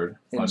stun guard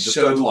on And just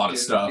so, a lot of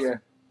stuff. Yeah.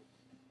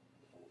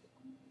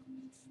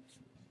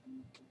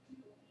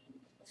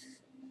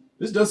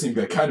 This does seem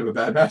like kind of a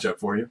bad matchup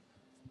for you.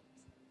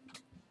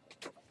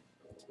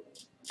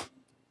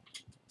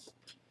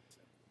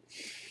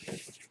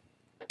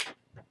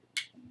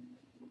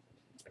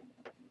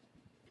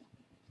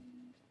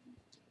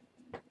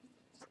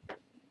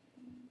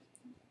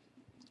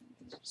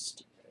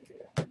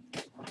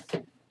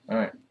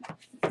 Alright.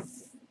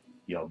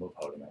 Y'all move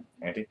out of that.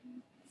 Ante?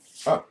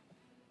 Oh.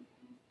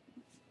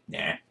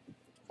 Nah.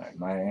 Alright,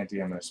 my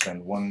ante, I'm going to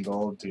spend 1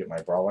 gold to get my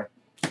brawler.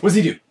 What's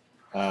he do?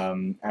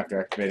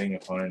 After activating,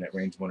 opponent at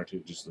range 1 or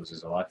 2 just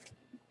loses a life.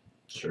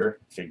 Sure.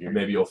 Figure.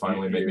 Maybe you'll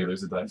finally make me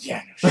lose a dice.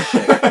 Yeah, no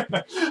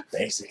shit.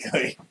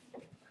 Basically.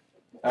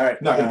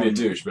 Alright. Not gonna be a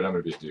douche, but I'm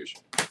gonna be a douche.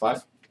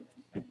 5?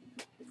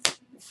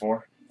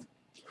 4.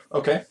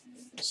 Okay.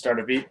 Start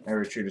a beat. I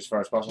retreat as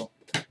far as possible.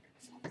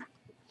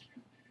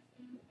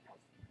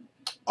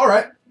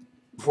 Alright.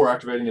 Before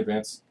activating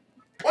advance.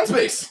 1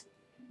 space!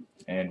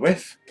 And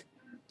whiff.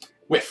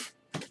 Whiff.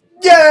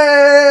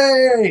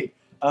 Yay!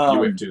 You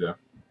whiff too, though.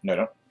 No,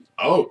 don't.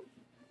 Oh.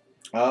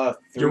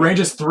 3. Your range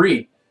is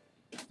 3.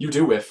 You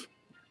do whiff.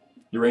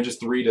 Your range is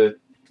 3 to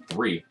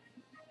 3.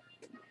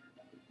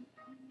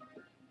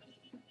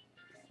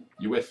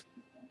 You whiff.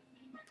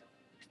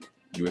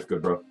 You whiff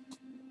good, bro.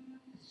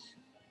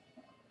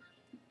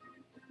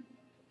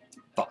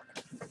 Fuck.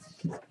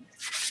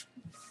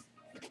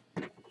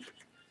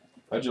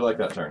 How'd you like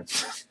that turn?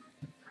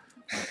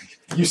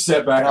 You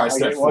step back, I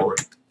step forward.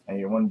 I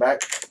get 1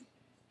 back.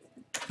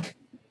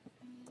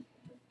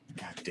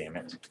 God damn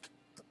it.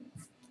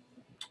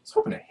 I was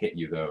hoping to hit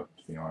you, though,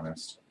 to be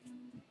honest.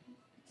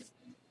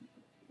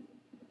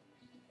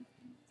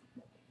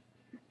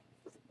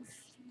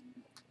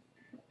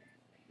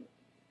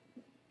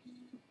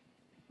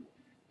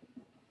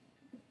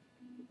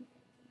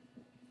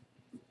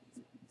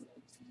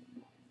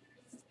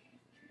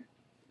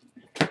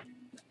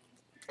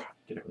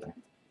 Get over there.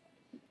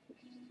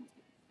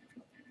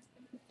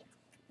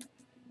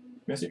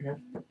 Can I see your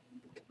hand?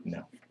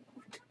 No.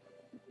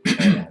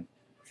 Hang on.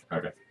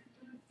 Okay.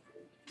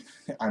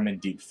 I'm in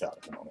deep thought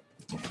at the moment.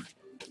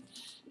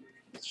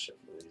 Let's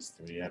shuffle these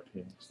 3 up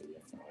here. So yeah,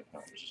 no,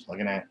 I'm just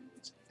looking at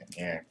something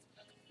here.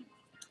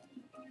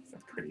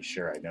 I'm pretty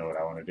sure I know what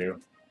I want to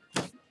do.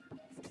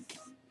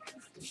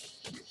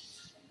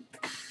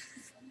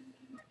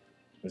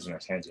 Those are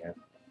nice hands you have.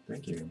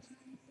 Thank you.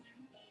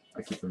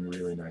 I keep them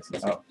really nice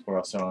and Oh, we're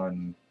also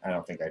on. I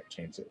don't think I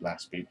changed it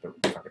last beat, but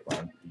fuck it, we're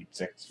on beat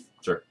 6.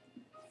 Sure.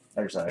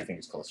 Actually, I think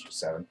it's closer to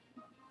 7.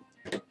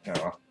 Oh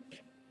well.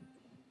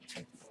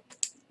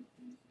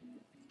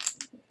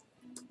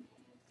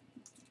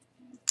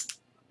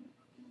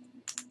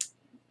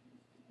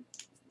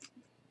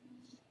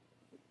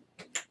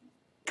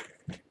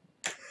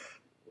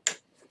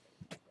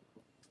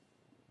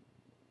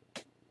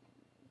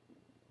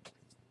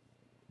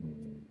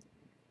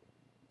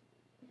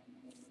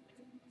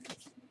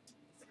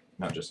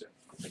 Not just yet.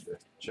 I need to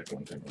check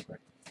one thing real quick.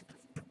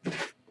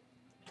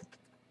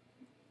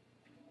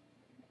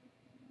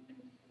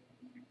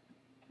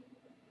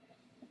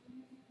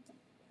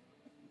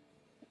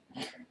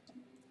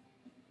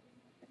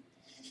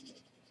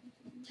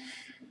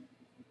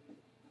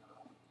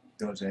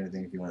 Don't say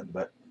anything if you want,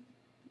 but.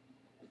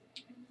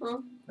 Huh?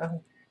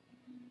 Nothing.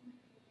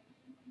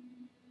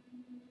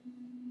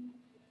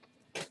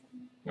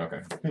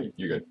 Okay.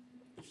 You're good.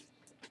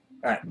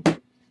 Alright.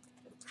 What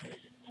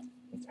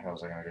the hell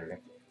was I gonna do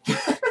again?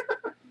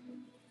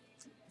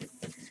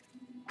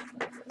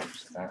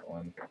 There's that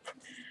one.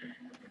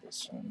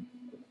 This one.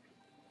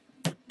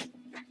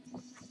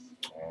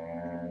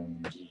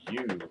 And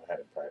you had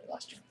it prior to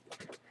last turn.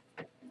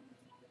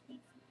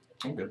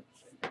 I'm good.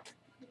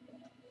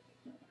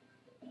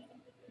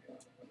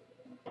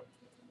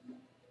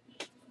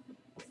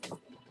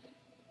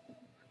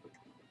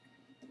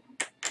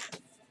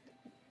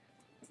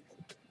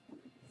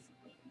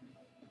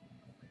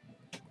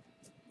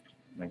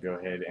 I'm gonna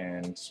go ahead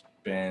and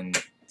spend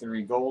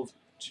 3 gold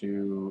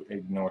to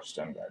ignore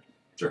stun guard.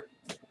 Sure.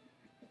 Okay,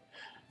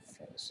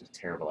 this is a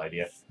terrible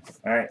idea.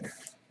 Alright.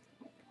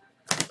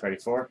 Ready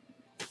for?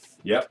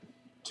 Yep.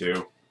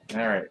 2.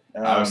 Alright.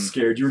 I was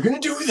scared you were gonna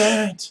do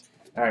that.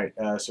 Alright,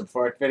 so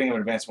before activating, I'm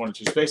going to advance 1 or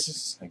 2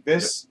 spaces, like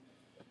this.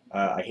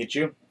 Yep. I hit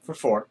you for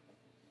 4.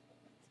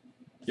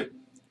 Yep.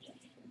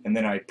 And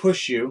then I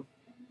push you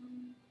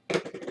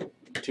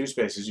 2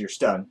 spaces, you're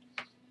stunned.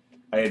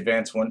 I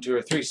advance 1, 2,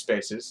 or 3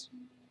 spaces.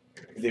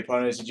 If the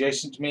opponent is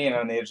adjacent to me and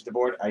on the edge of the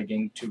board, I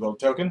gain 2 gold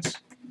tokens.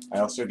 I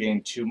also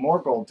gain 2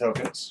 more gold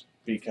tokens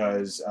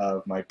because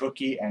of my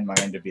bookie and my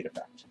end of beat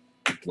effect.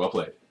 Well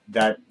played.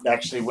 That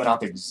actually went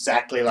off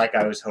exactly like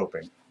I was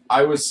hoping.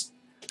 I was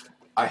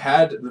I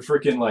had the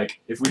freaking,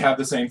 like, if we have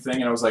the same thing,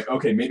 and I was like,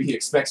 okay, maybe he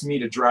expects me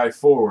to drive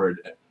forward.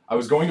 I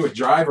was going to a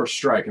drive or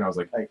strike, and I was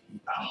like,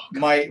 oh,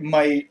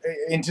 my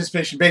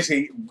anticipation,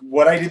 basically,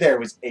 what I did there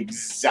was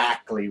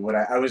exactly what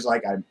I was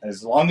like.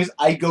 As long as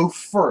I go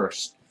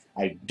first,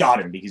 I got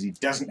him because he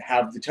doesn't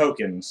have the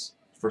tokens,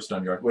 first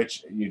stun guard.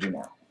 which you do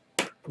now.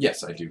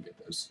 Yes, I do get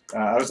those.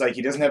 I was like,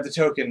 he doesn't have the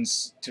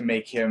tokens to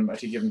make him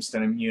to give him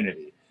stun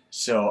immunity,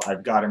 so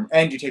I've got him.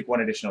 And you take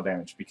 1 additional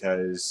damage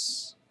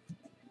because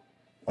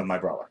of my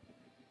brawler.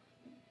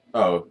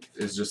 Oh,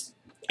 it's just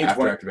It's after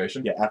one-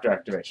 activation? Yeah, after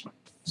activation.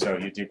 So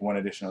you take 1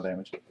 additional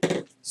damage.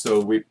 So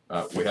we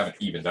haven't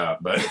evened up,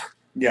 but...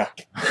 Yeah.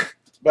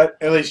 But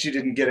at least you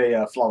didn't get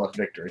a flawless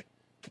victory.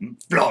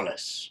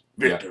 Flawless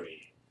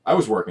victory. I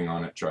was working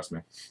on it, trust me.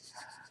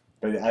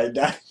 But I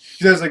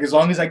was like, as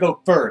long as I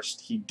go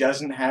first, he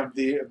doesn't have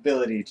the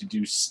ability to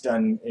do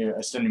stun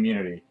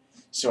immunity.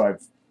 So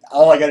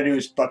all I got to do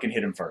is fucking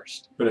hit him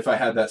first. But if I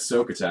had that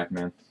soak attack,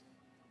 man.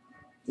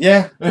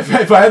 Yeah.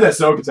 If I had that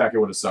soak attack, it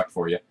would have sucked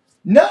for you.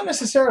 Not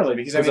necessarily,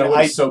 because I mean, would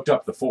have soaked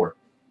up the 4.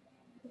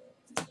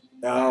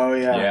 Oh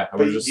yeah. Yeah, I but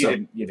would've just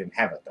you didn't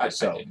have it though. I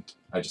So didn't.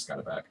 I just got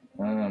it back.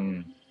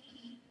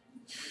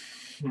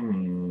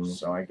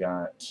 So I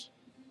got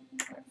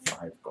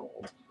 5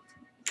 gold.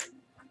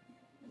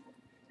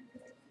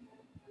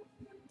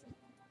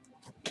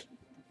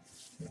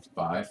 That's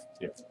 5.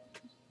 Yep.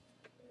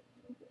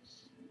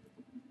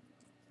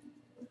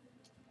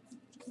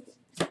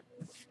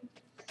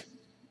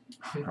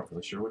 I'm not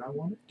really sure what I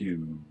want to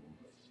do.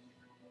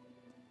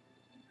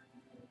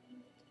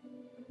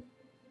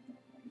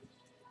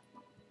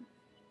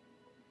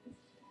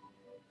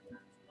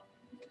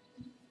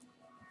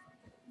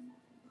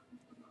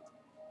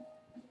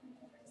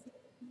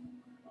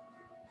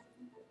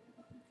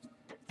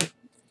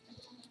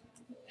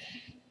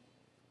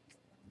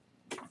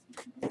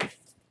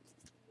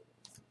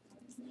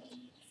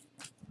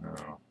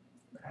 Oh.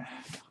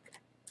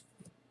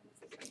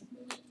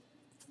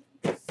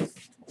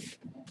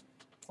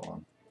 Hold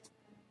on.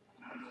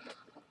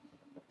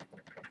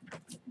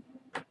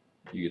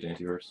 You get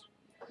anti first.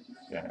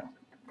 Yeah.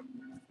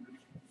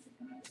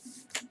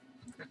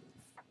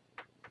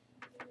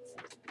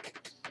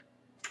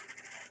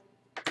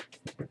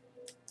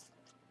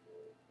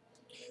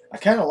 I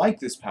kind of like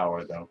this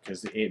power though,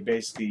 because it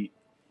basically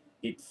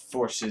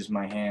forces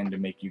my hand to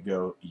make you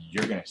go,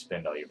 you're gonna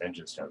spend all your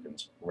vengeance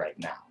tokens right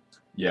now.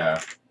 Yeah.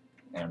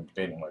 And I'm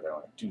debating whether I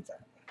want to do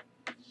that.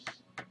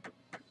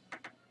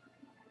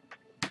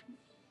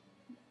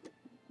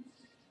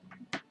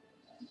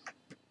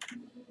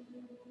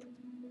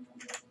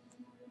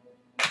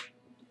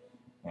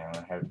 Yeah, I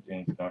don't have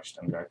any no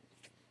stun guard.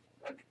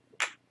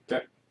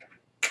 Okay.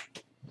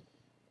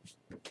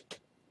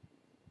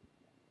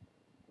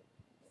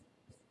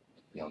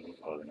 You don't need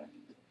to hold it.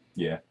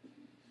 Yeah.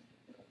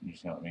 You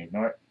just let me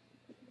ignore it.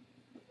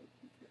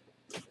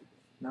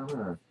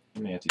 No,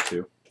 I'm anti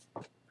 2.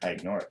 I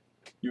ignore it.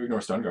 You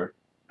ignore stun guard.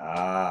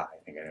 Ah,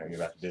 I think I know you're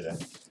about to do that.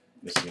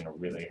 This is gonna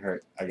really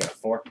hurt. I got a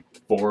 4.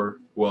 4.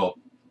 Well,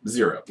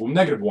 0. Well,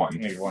 -1.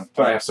 -1.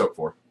 But I have soak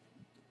 4.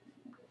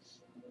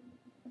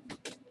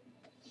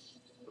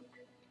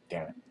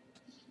 Damn it.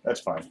 That's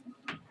fine.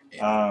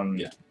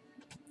 Yeah.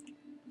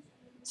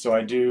 So I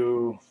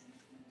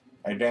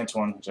advance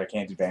 1, which I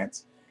can't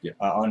advance. Yeah.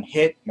 On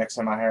hit, next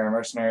time I hire a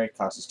mercenary,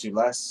 cost is 2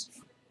 less,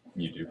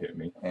 You do hit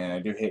me. and I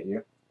do hit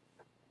you.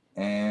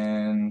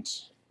 And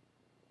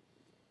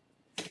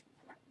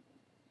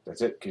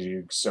that's it, because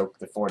you soak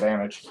the 4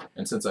 damage,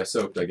 And since I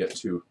soaked, I get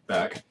 2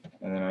 back.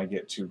 and then I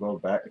get 2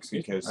 gold back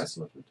because I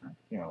still have to return.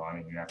 you know, I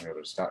mean, you're not gonna be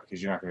able to stop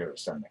because you're not gonna be able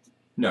to stun me.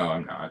 No,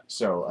 I'm not.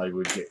 So I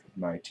would get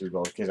my 2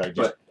 gold because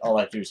But- all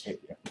I have to do is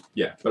hit you.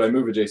 Yeah, but I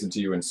move adjacent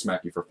to you and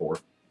smack you for 4.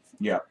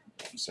 Yeah.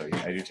 So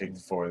yeah, I do take the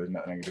 4. There's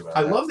nothing I can do about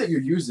I that. love that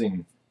you're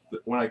using,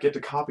 when I get to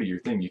copy your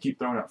thing, you keep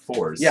throwing out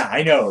 4s. Yeah,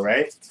 I know,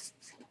 right?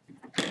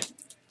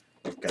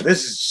 God,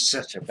 this is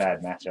such a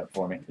bad matchup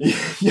for me.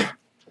 Yeah.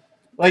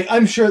 Like,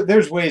 I'm sure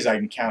there's ways I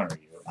can counter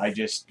you. I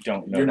just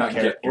don't know. You're the not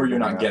character you're good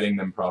not enough. getting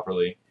them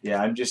properly.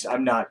 Yeah, I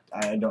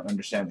don't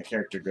understand the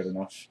character good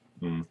enough.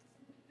 Well,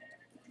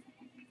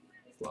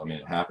 I mean,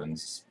 it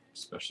happens,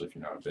 especially if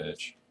you're not a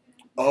bitch.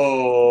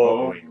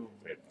 Oh. Wait a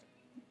minute.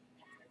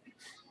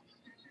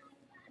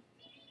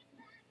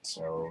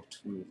 So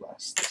 2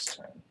 less this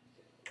time.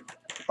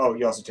 Oh,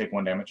 you also take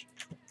 1 damage.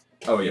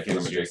 Oh yeah, because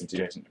I'm because you're adjacent to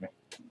you. adjacent to me.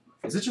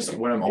 Is it just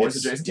when I'm always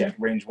It's- adjacent to Yeah,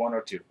 range 1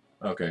 or 2. you?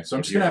 Okay, so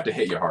I'm just gonna have to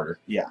hit you harder.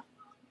 Yeah.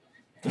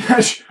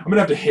 I'm gonna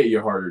have to hit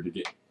you harder to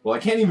get. Well, I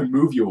can't even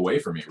move you away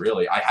from me.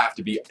 Really, I have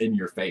to be in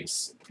your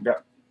face.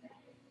 Yeah.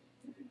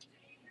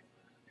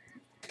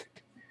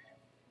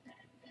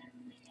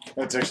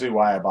 That's actually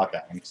why I bought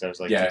that one, because I was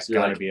like, Yeah, it's you're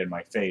gotta like- be in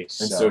my face.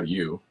 And so do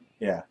you.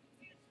 Yeah.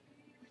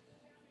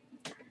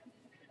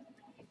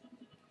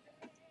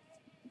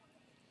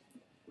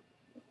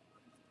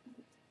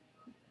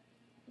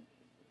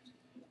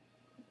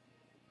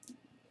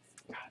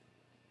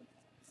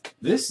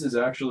 This is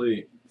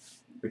actually,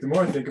 like, the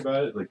more I think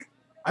about it, like,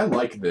 I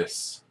like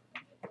this.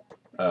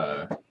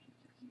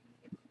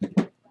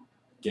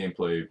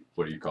 gameplay.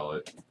 What do you call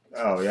it?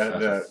 Oh yeah,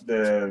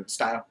 the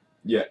style.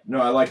 Yeah, no,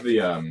 I like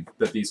the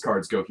that these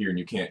cards go here and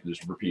you can't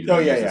just repeat it. Oh,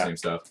 and yeah, use yeah. the same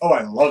stuff. Oh,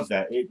 I love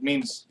that. It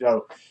means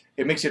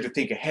it makes you have to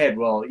think ahead.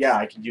 Well, yeah,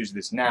 I can use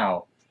this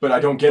now, But I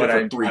don't get but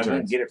it for 3 I won't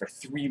turns. get it for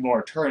 3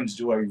 more turns.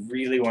 Do I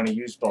really want to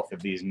use both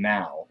of these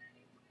now?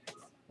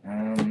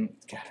 God,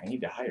 I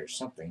need to hire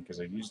something because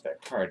I used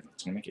that card.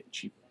 It's gonna make it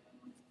cheaper.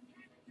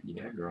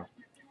 Yeah, girl.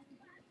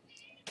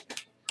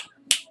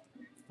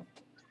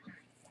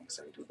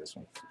 So I do this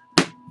one.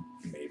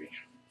 Maybe.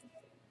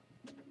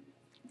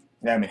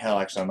 Yeah, I mean, hell,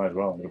 actually, I might as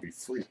well. It'll be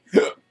free.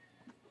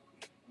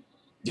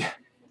 Yeah.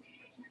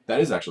 That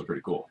is actually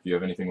pretty cool. If you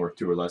have anything worth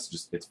 2 or less,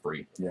 just it's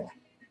free. Yeah.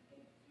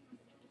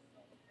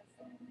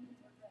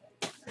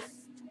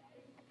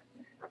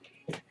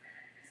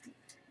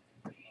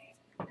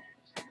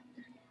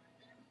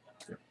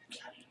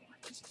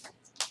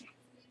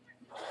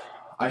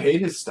 I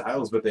hate his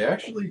styles, but they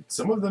actually,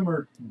 some of them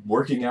are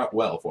working out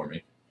well for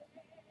me.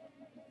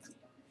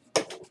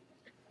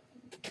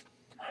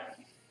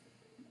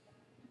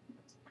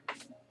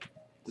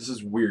 This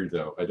is weird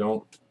though. I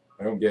don't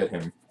get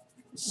him.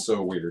 It's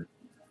so weird.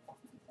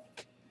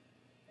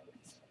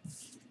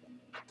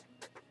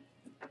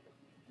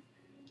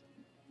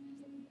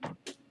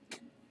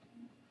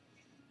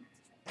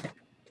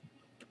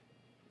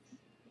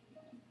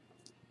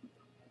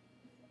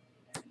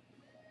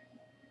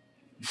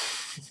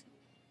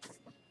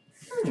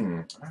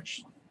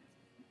 Actually.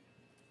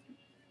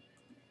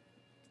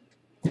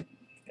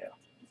 Yeah.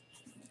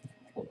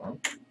 Hold on.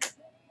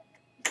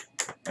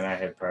 And I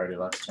had priority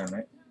last turn,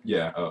 right?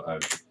 Yeah, oh,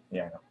 I've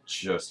Yeah, I know.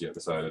 just yet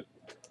decided.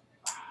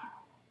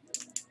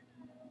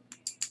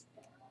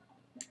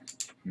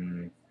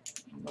 Hmm.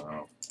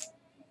 No.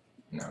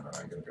 No, I'm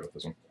gonna go with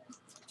this one.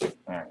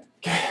 Alright.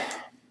 Okay.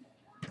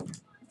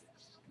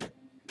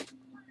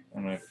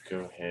 I'm gonna go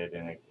ahead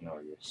and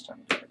ignore your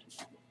stun card.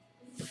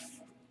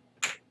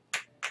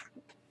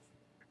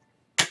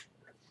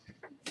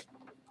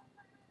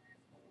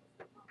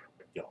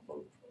 Y'all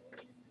move.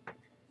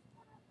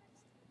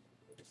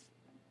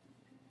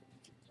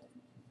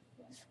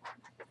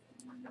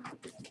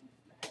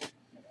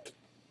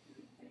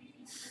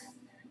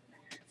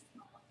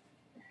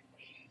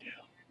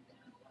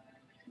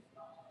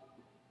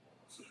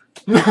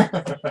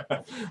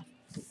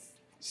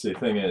 See, the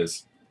thing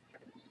is,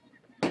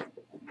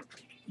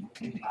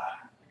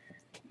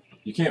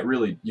 you can't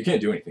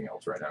do anything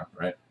else right now,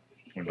 right?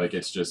 Like,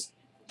 it's just,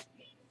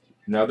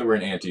 now that we're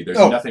in ante, there's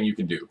nothing you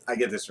can do. I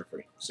get this for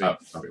free. So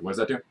Oh, okay, what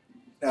does that do?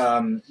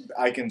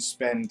 I can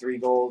spend 3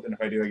 gold, and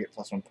if I do, I get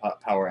 +1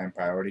 power and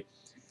priority.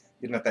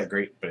 It's not that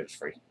great, but it's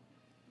free.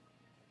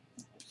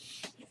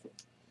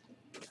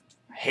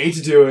 I hate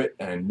to do it,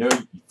 and I know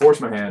you force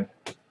my hand.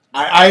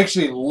 I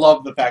actually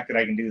love the fact that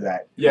I can do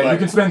that. Yeah, but you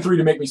can spend 3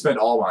 to make me spend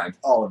all mine.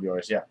 all of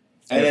yours, yeah.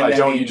 And if then I that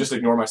don't, you means- just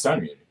ignore my stun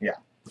immunity.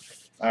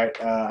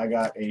 Alright, I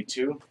got a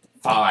 2.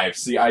 5.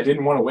 See, I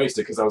didn't want to waste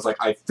it because I was like,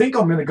 I think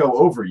I'm going to go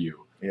over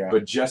you, Yeah.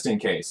 but just in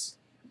case.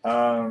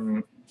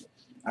 I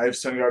have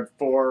Stun Guard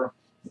 4,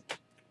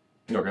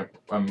 Okay.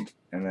 and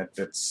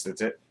that's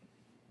it.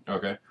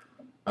 Okay.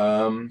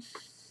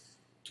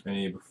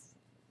 Any...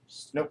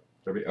 Nope.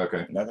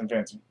 Okay. Nothing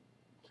fancy.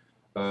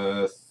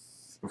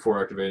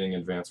 Before activating,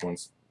 advance one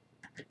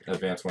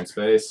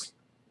space.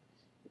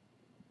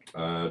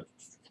 On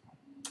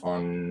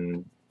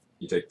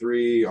you take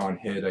 3. On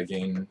hit, I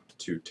gain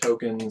 2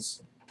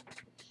 tokens,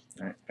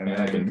 Alright, and and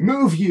then I then can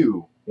move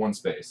you 1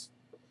 space.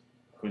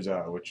 who's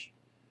which?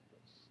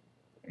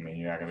 I mean,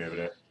 you're not gonna be able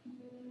to.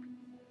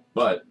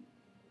 But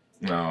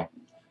no,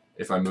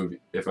 if I move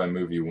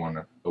you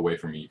 1 away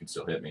from me, you can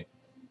still hit me.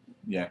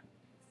 Yeah.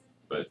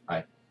 But I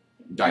I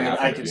mean, have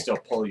to I move can you. still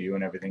pull you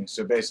and everything.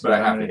 So basically, But I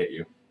I'm have to gonna- hit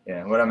you.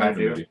 Yeah, what I'm I gonna have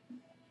to move do. you.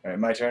 Alright,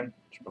 my turn.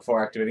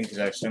 Before activating, because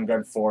I have Stun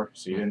Guard 4,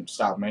 so you didn't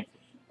stop me.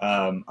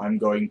 I'm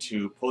going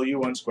to pull you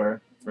 1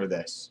 square for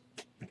this,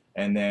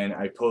 and then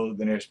I pull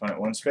the nearest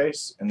opponent 1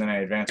 space, and then I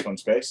advance 1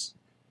 space.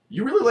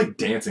 You really like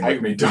dancing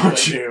with me, I don't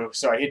really you? do.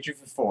 So I hit you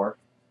for 4.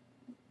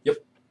 Yep.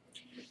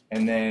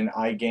 And then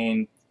I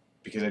gain,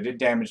 because I did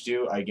damage to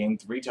you, I gain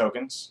 3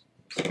 tokens.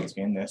 So let's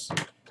gain this.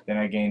 Then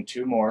I gain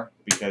 2 more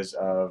because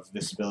of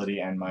this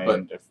ability and my.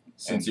 But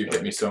Since you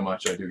hit me so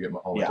much, I do get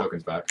all my Yeah.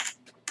 tokens back.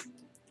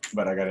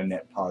 But I got a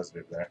net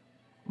positive there.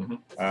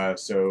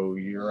 So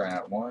you're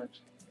at 1,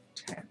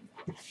 10.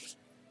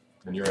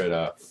 And you're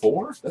at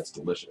 4? That's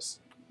delicious.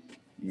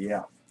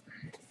 Yeah.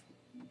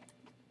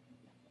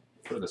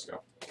 Where did this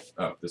go?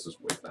 Oh, this was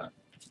with that.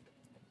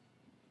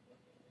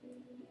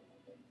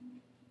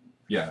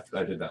 Yeah,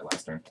 I did that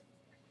last turn.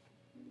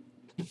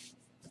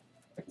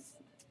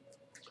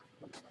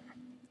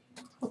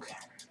 Okay.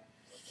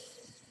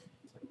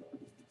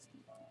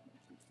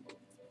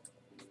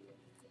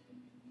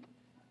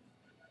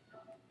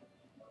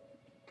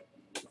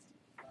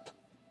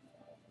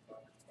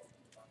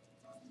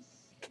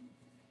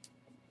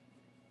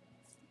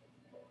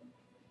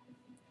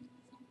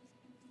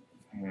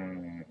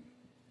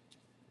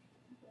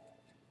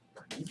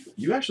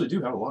 You actually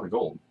do have a lot of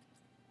gold.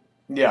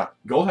 Yeah.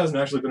 Gold hasn't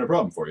actually been a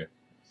problem for you.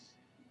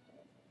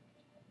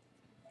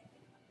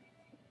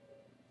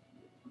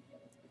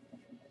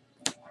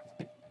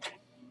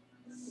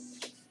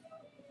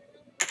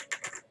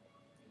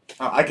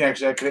 I can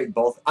actually activate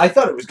both. I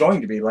thought it was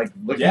going to be like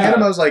looking at Yeah.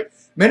 him. I was like,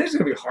 man, it's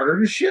gonna be harder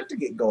than shit to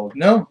get gold.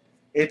 No,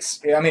 it's.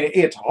 I mean,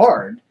 it's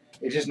hard.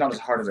 It's just not as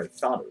hard as I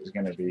thought it was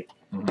gonna be.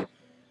 Mhm.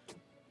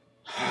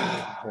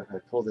 If I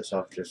pull this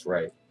off just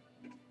right,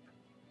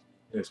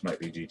 this might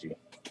be GG.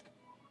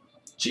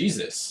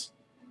 Jesus.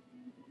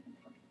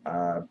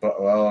 But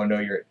oh no,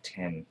 you're at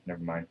 10.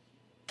 Never mind.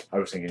 I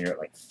was thinking you're at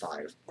like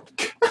 5.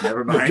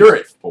 Never No, mind. you're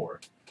at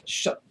 4.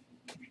 Shut.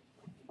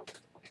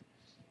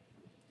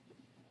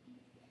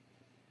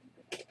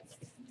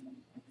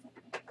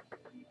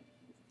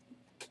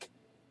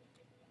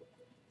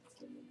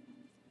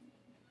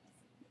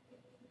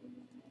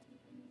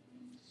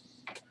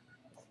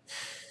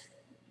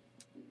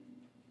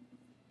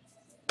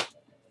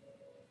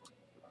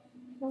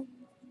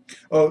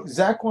 Oh,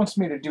 Zach wants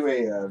me to do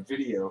a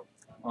video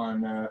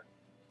on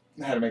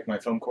how to make my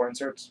foam core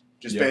inserts.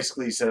 Just Yeah.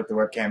 basically set up the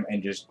webcam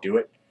and just do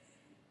it.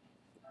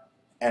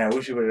 And I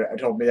wish he would have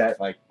told me that,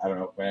 like, I don't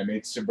know, when I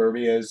made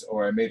Suburbias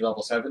or I made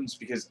level 7s,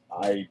 because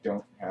I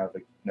don't have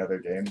another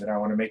game that I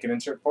want to make an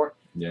insert for.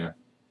 Yeah.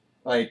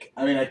 Like,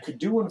 I mean, I could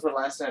do one for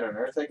Last Night on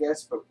Earth, I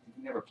guess, but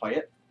we never play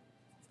it.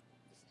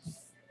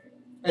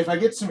 If I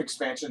get some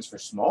expansions for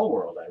Small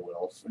World, I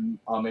will. And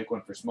I'll make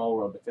one for Small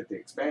World to fit the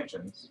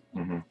expansions.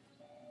 Mm-hmm.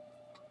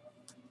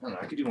 I don't know,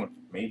 I could do one for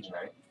Mage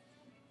Knight,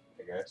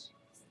 I guess.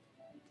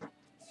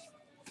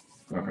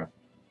 Okay.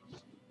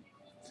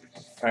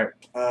 Alright,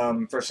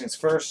 first things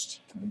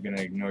first, I'm going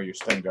to ignore your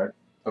stun guard.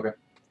 I'm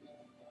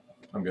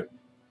good.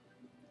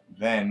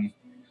 Then,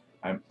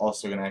 I'm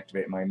also going to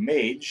activate my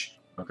Mage.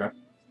 Okay.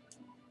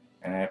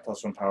 And I have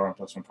 +1 power and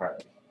 +1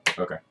 priority.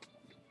 Okay.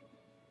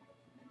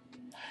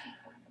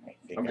 I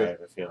think I'm I good.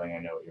 have a feeling I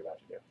know what you're about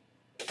to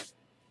do.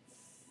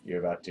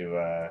 You're about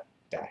to,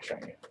 dash,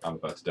 aren't you? I'm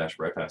about to dash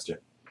right past you.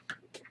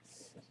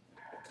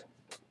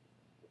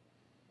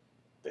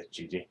 That's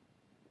GG.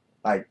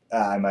 I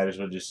might as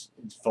well just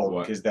fold,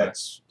 What? because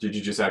that's Did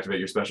you just activate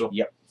your special?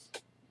 Yep.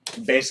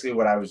 basically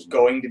what I was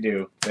going to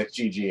do. That's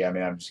GG. I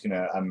mean, I'm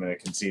gonna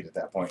concede at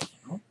that point,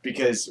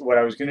 because what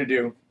I was gonna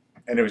do,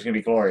 and it was gonna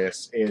be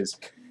glorious, is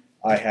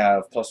I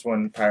have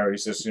 +1 priority,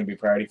 so it's gonna be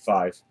priority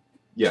 5.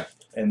 Yeah.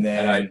 And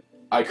then And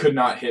I could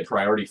not hit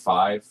priority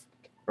 5,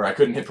 or I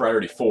couldn't hit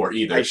priority 4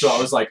 either. So I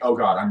was like, oh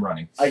god, I'm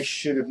running. I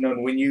should have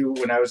known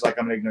when I was like,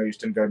 I'm gonna ignore your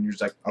stun guard, and you're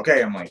just like,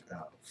 okay. I'm like,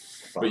 oh,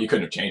 fuck. But you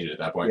couldn't have changed it at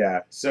that point.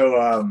 Yeah.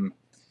 So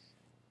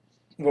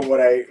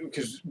well,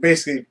 because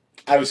basically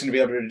I was gonna be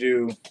able to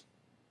do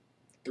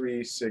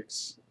 3,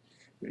 6,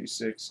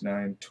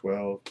 9,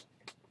 12,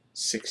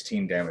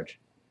 16 damage.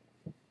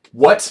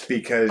 What?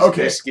 Because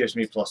Okay. this gives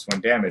me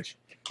 +1 damage.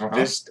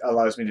 This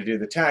allows me to do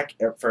the attack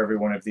for every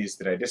one of these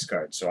that I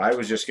discard. So I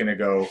was just going to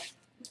go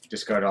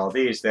discard all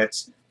these.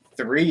 That's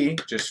 3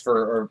 just for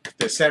or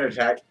the standard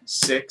attack,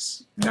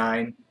 6,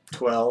 9,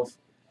 12,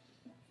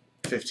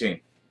 15.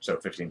 So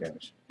 15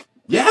 damage.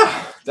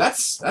 Yeah,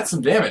 that's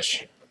some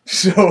damage.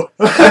 So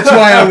that's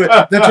why I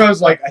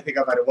was like, I think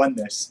I might have won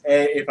this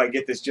if I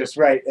get this just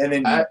right. And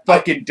then you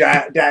fucking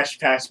dash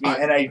past me,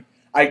 and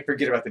I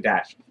forget about the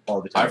dash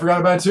all the time. I forgot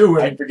about it too.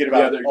 I forget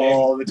about it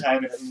all the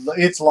time. And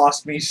it's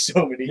lost me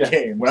so many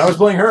games. When I was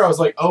playing her, I was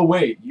like, oh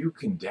wait, you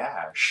can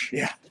dash.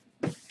 Yeah.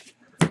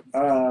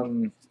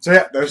 So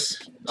yeah,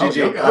 there's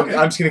GG. Okay.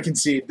 I'm just gonna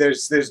concede.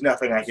 There's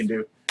nothing I can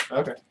do.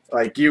 Okay.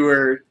 Like you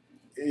were,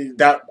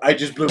 that I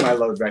just blew my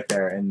load right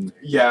there, and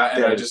Yeah,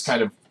 and I just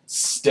kind of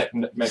stepped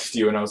next to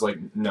you, and I was like,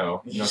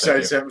 no, you no,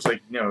 started thank you. I was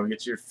like, no,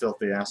 get your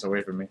filthy ass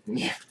away from me.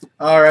 Yeah.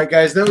 All right,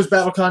 guys, that was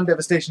BattleCon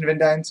Devastation of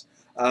Indines.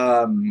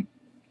 I'll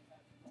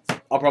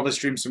probably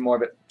stream some more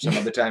of it some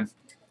other time.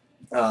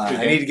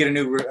 I need to get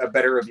a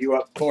better review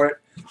up for it.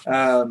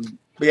 But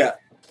yeah,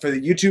 for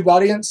the YouTube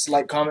audience,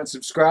 like, comment,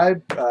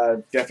 subscribe.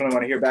 Definitely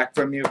want to hear back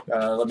from you.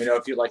 Let me know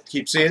if you'd like to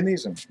keep seeing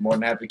these. I'm more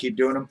than happy to keep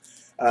doing them.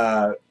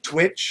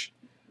 Twitch,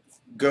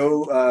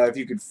 if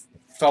you could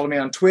follow me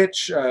on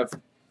Twitch.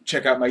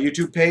 Check out my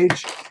YouTube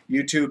page.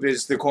 YouTube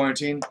is The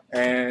Quarantine,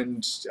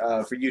 and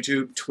for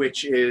YouTube,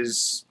 Twitch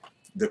is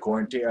The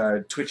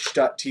Quarantine.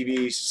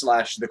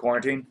 Twitch.tv/The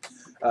Quarantine.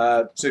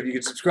 So if you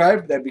could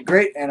subscribe, that'd be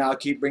great, and I'll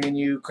keep bringing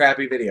you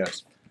crappy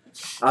videos.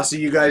 I'll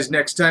see you guys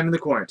next time in The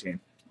Quarantine.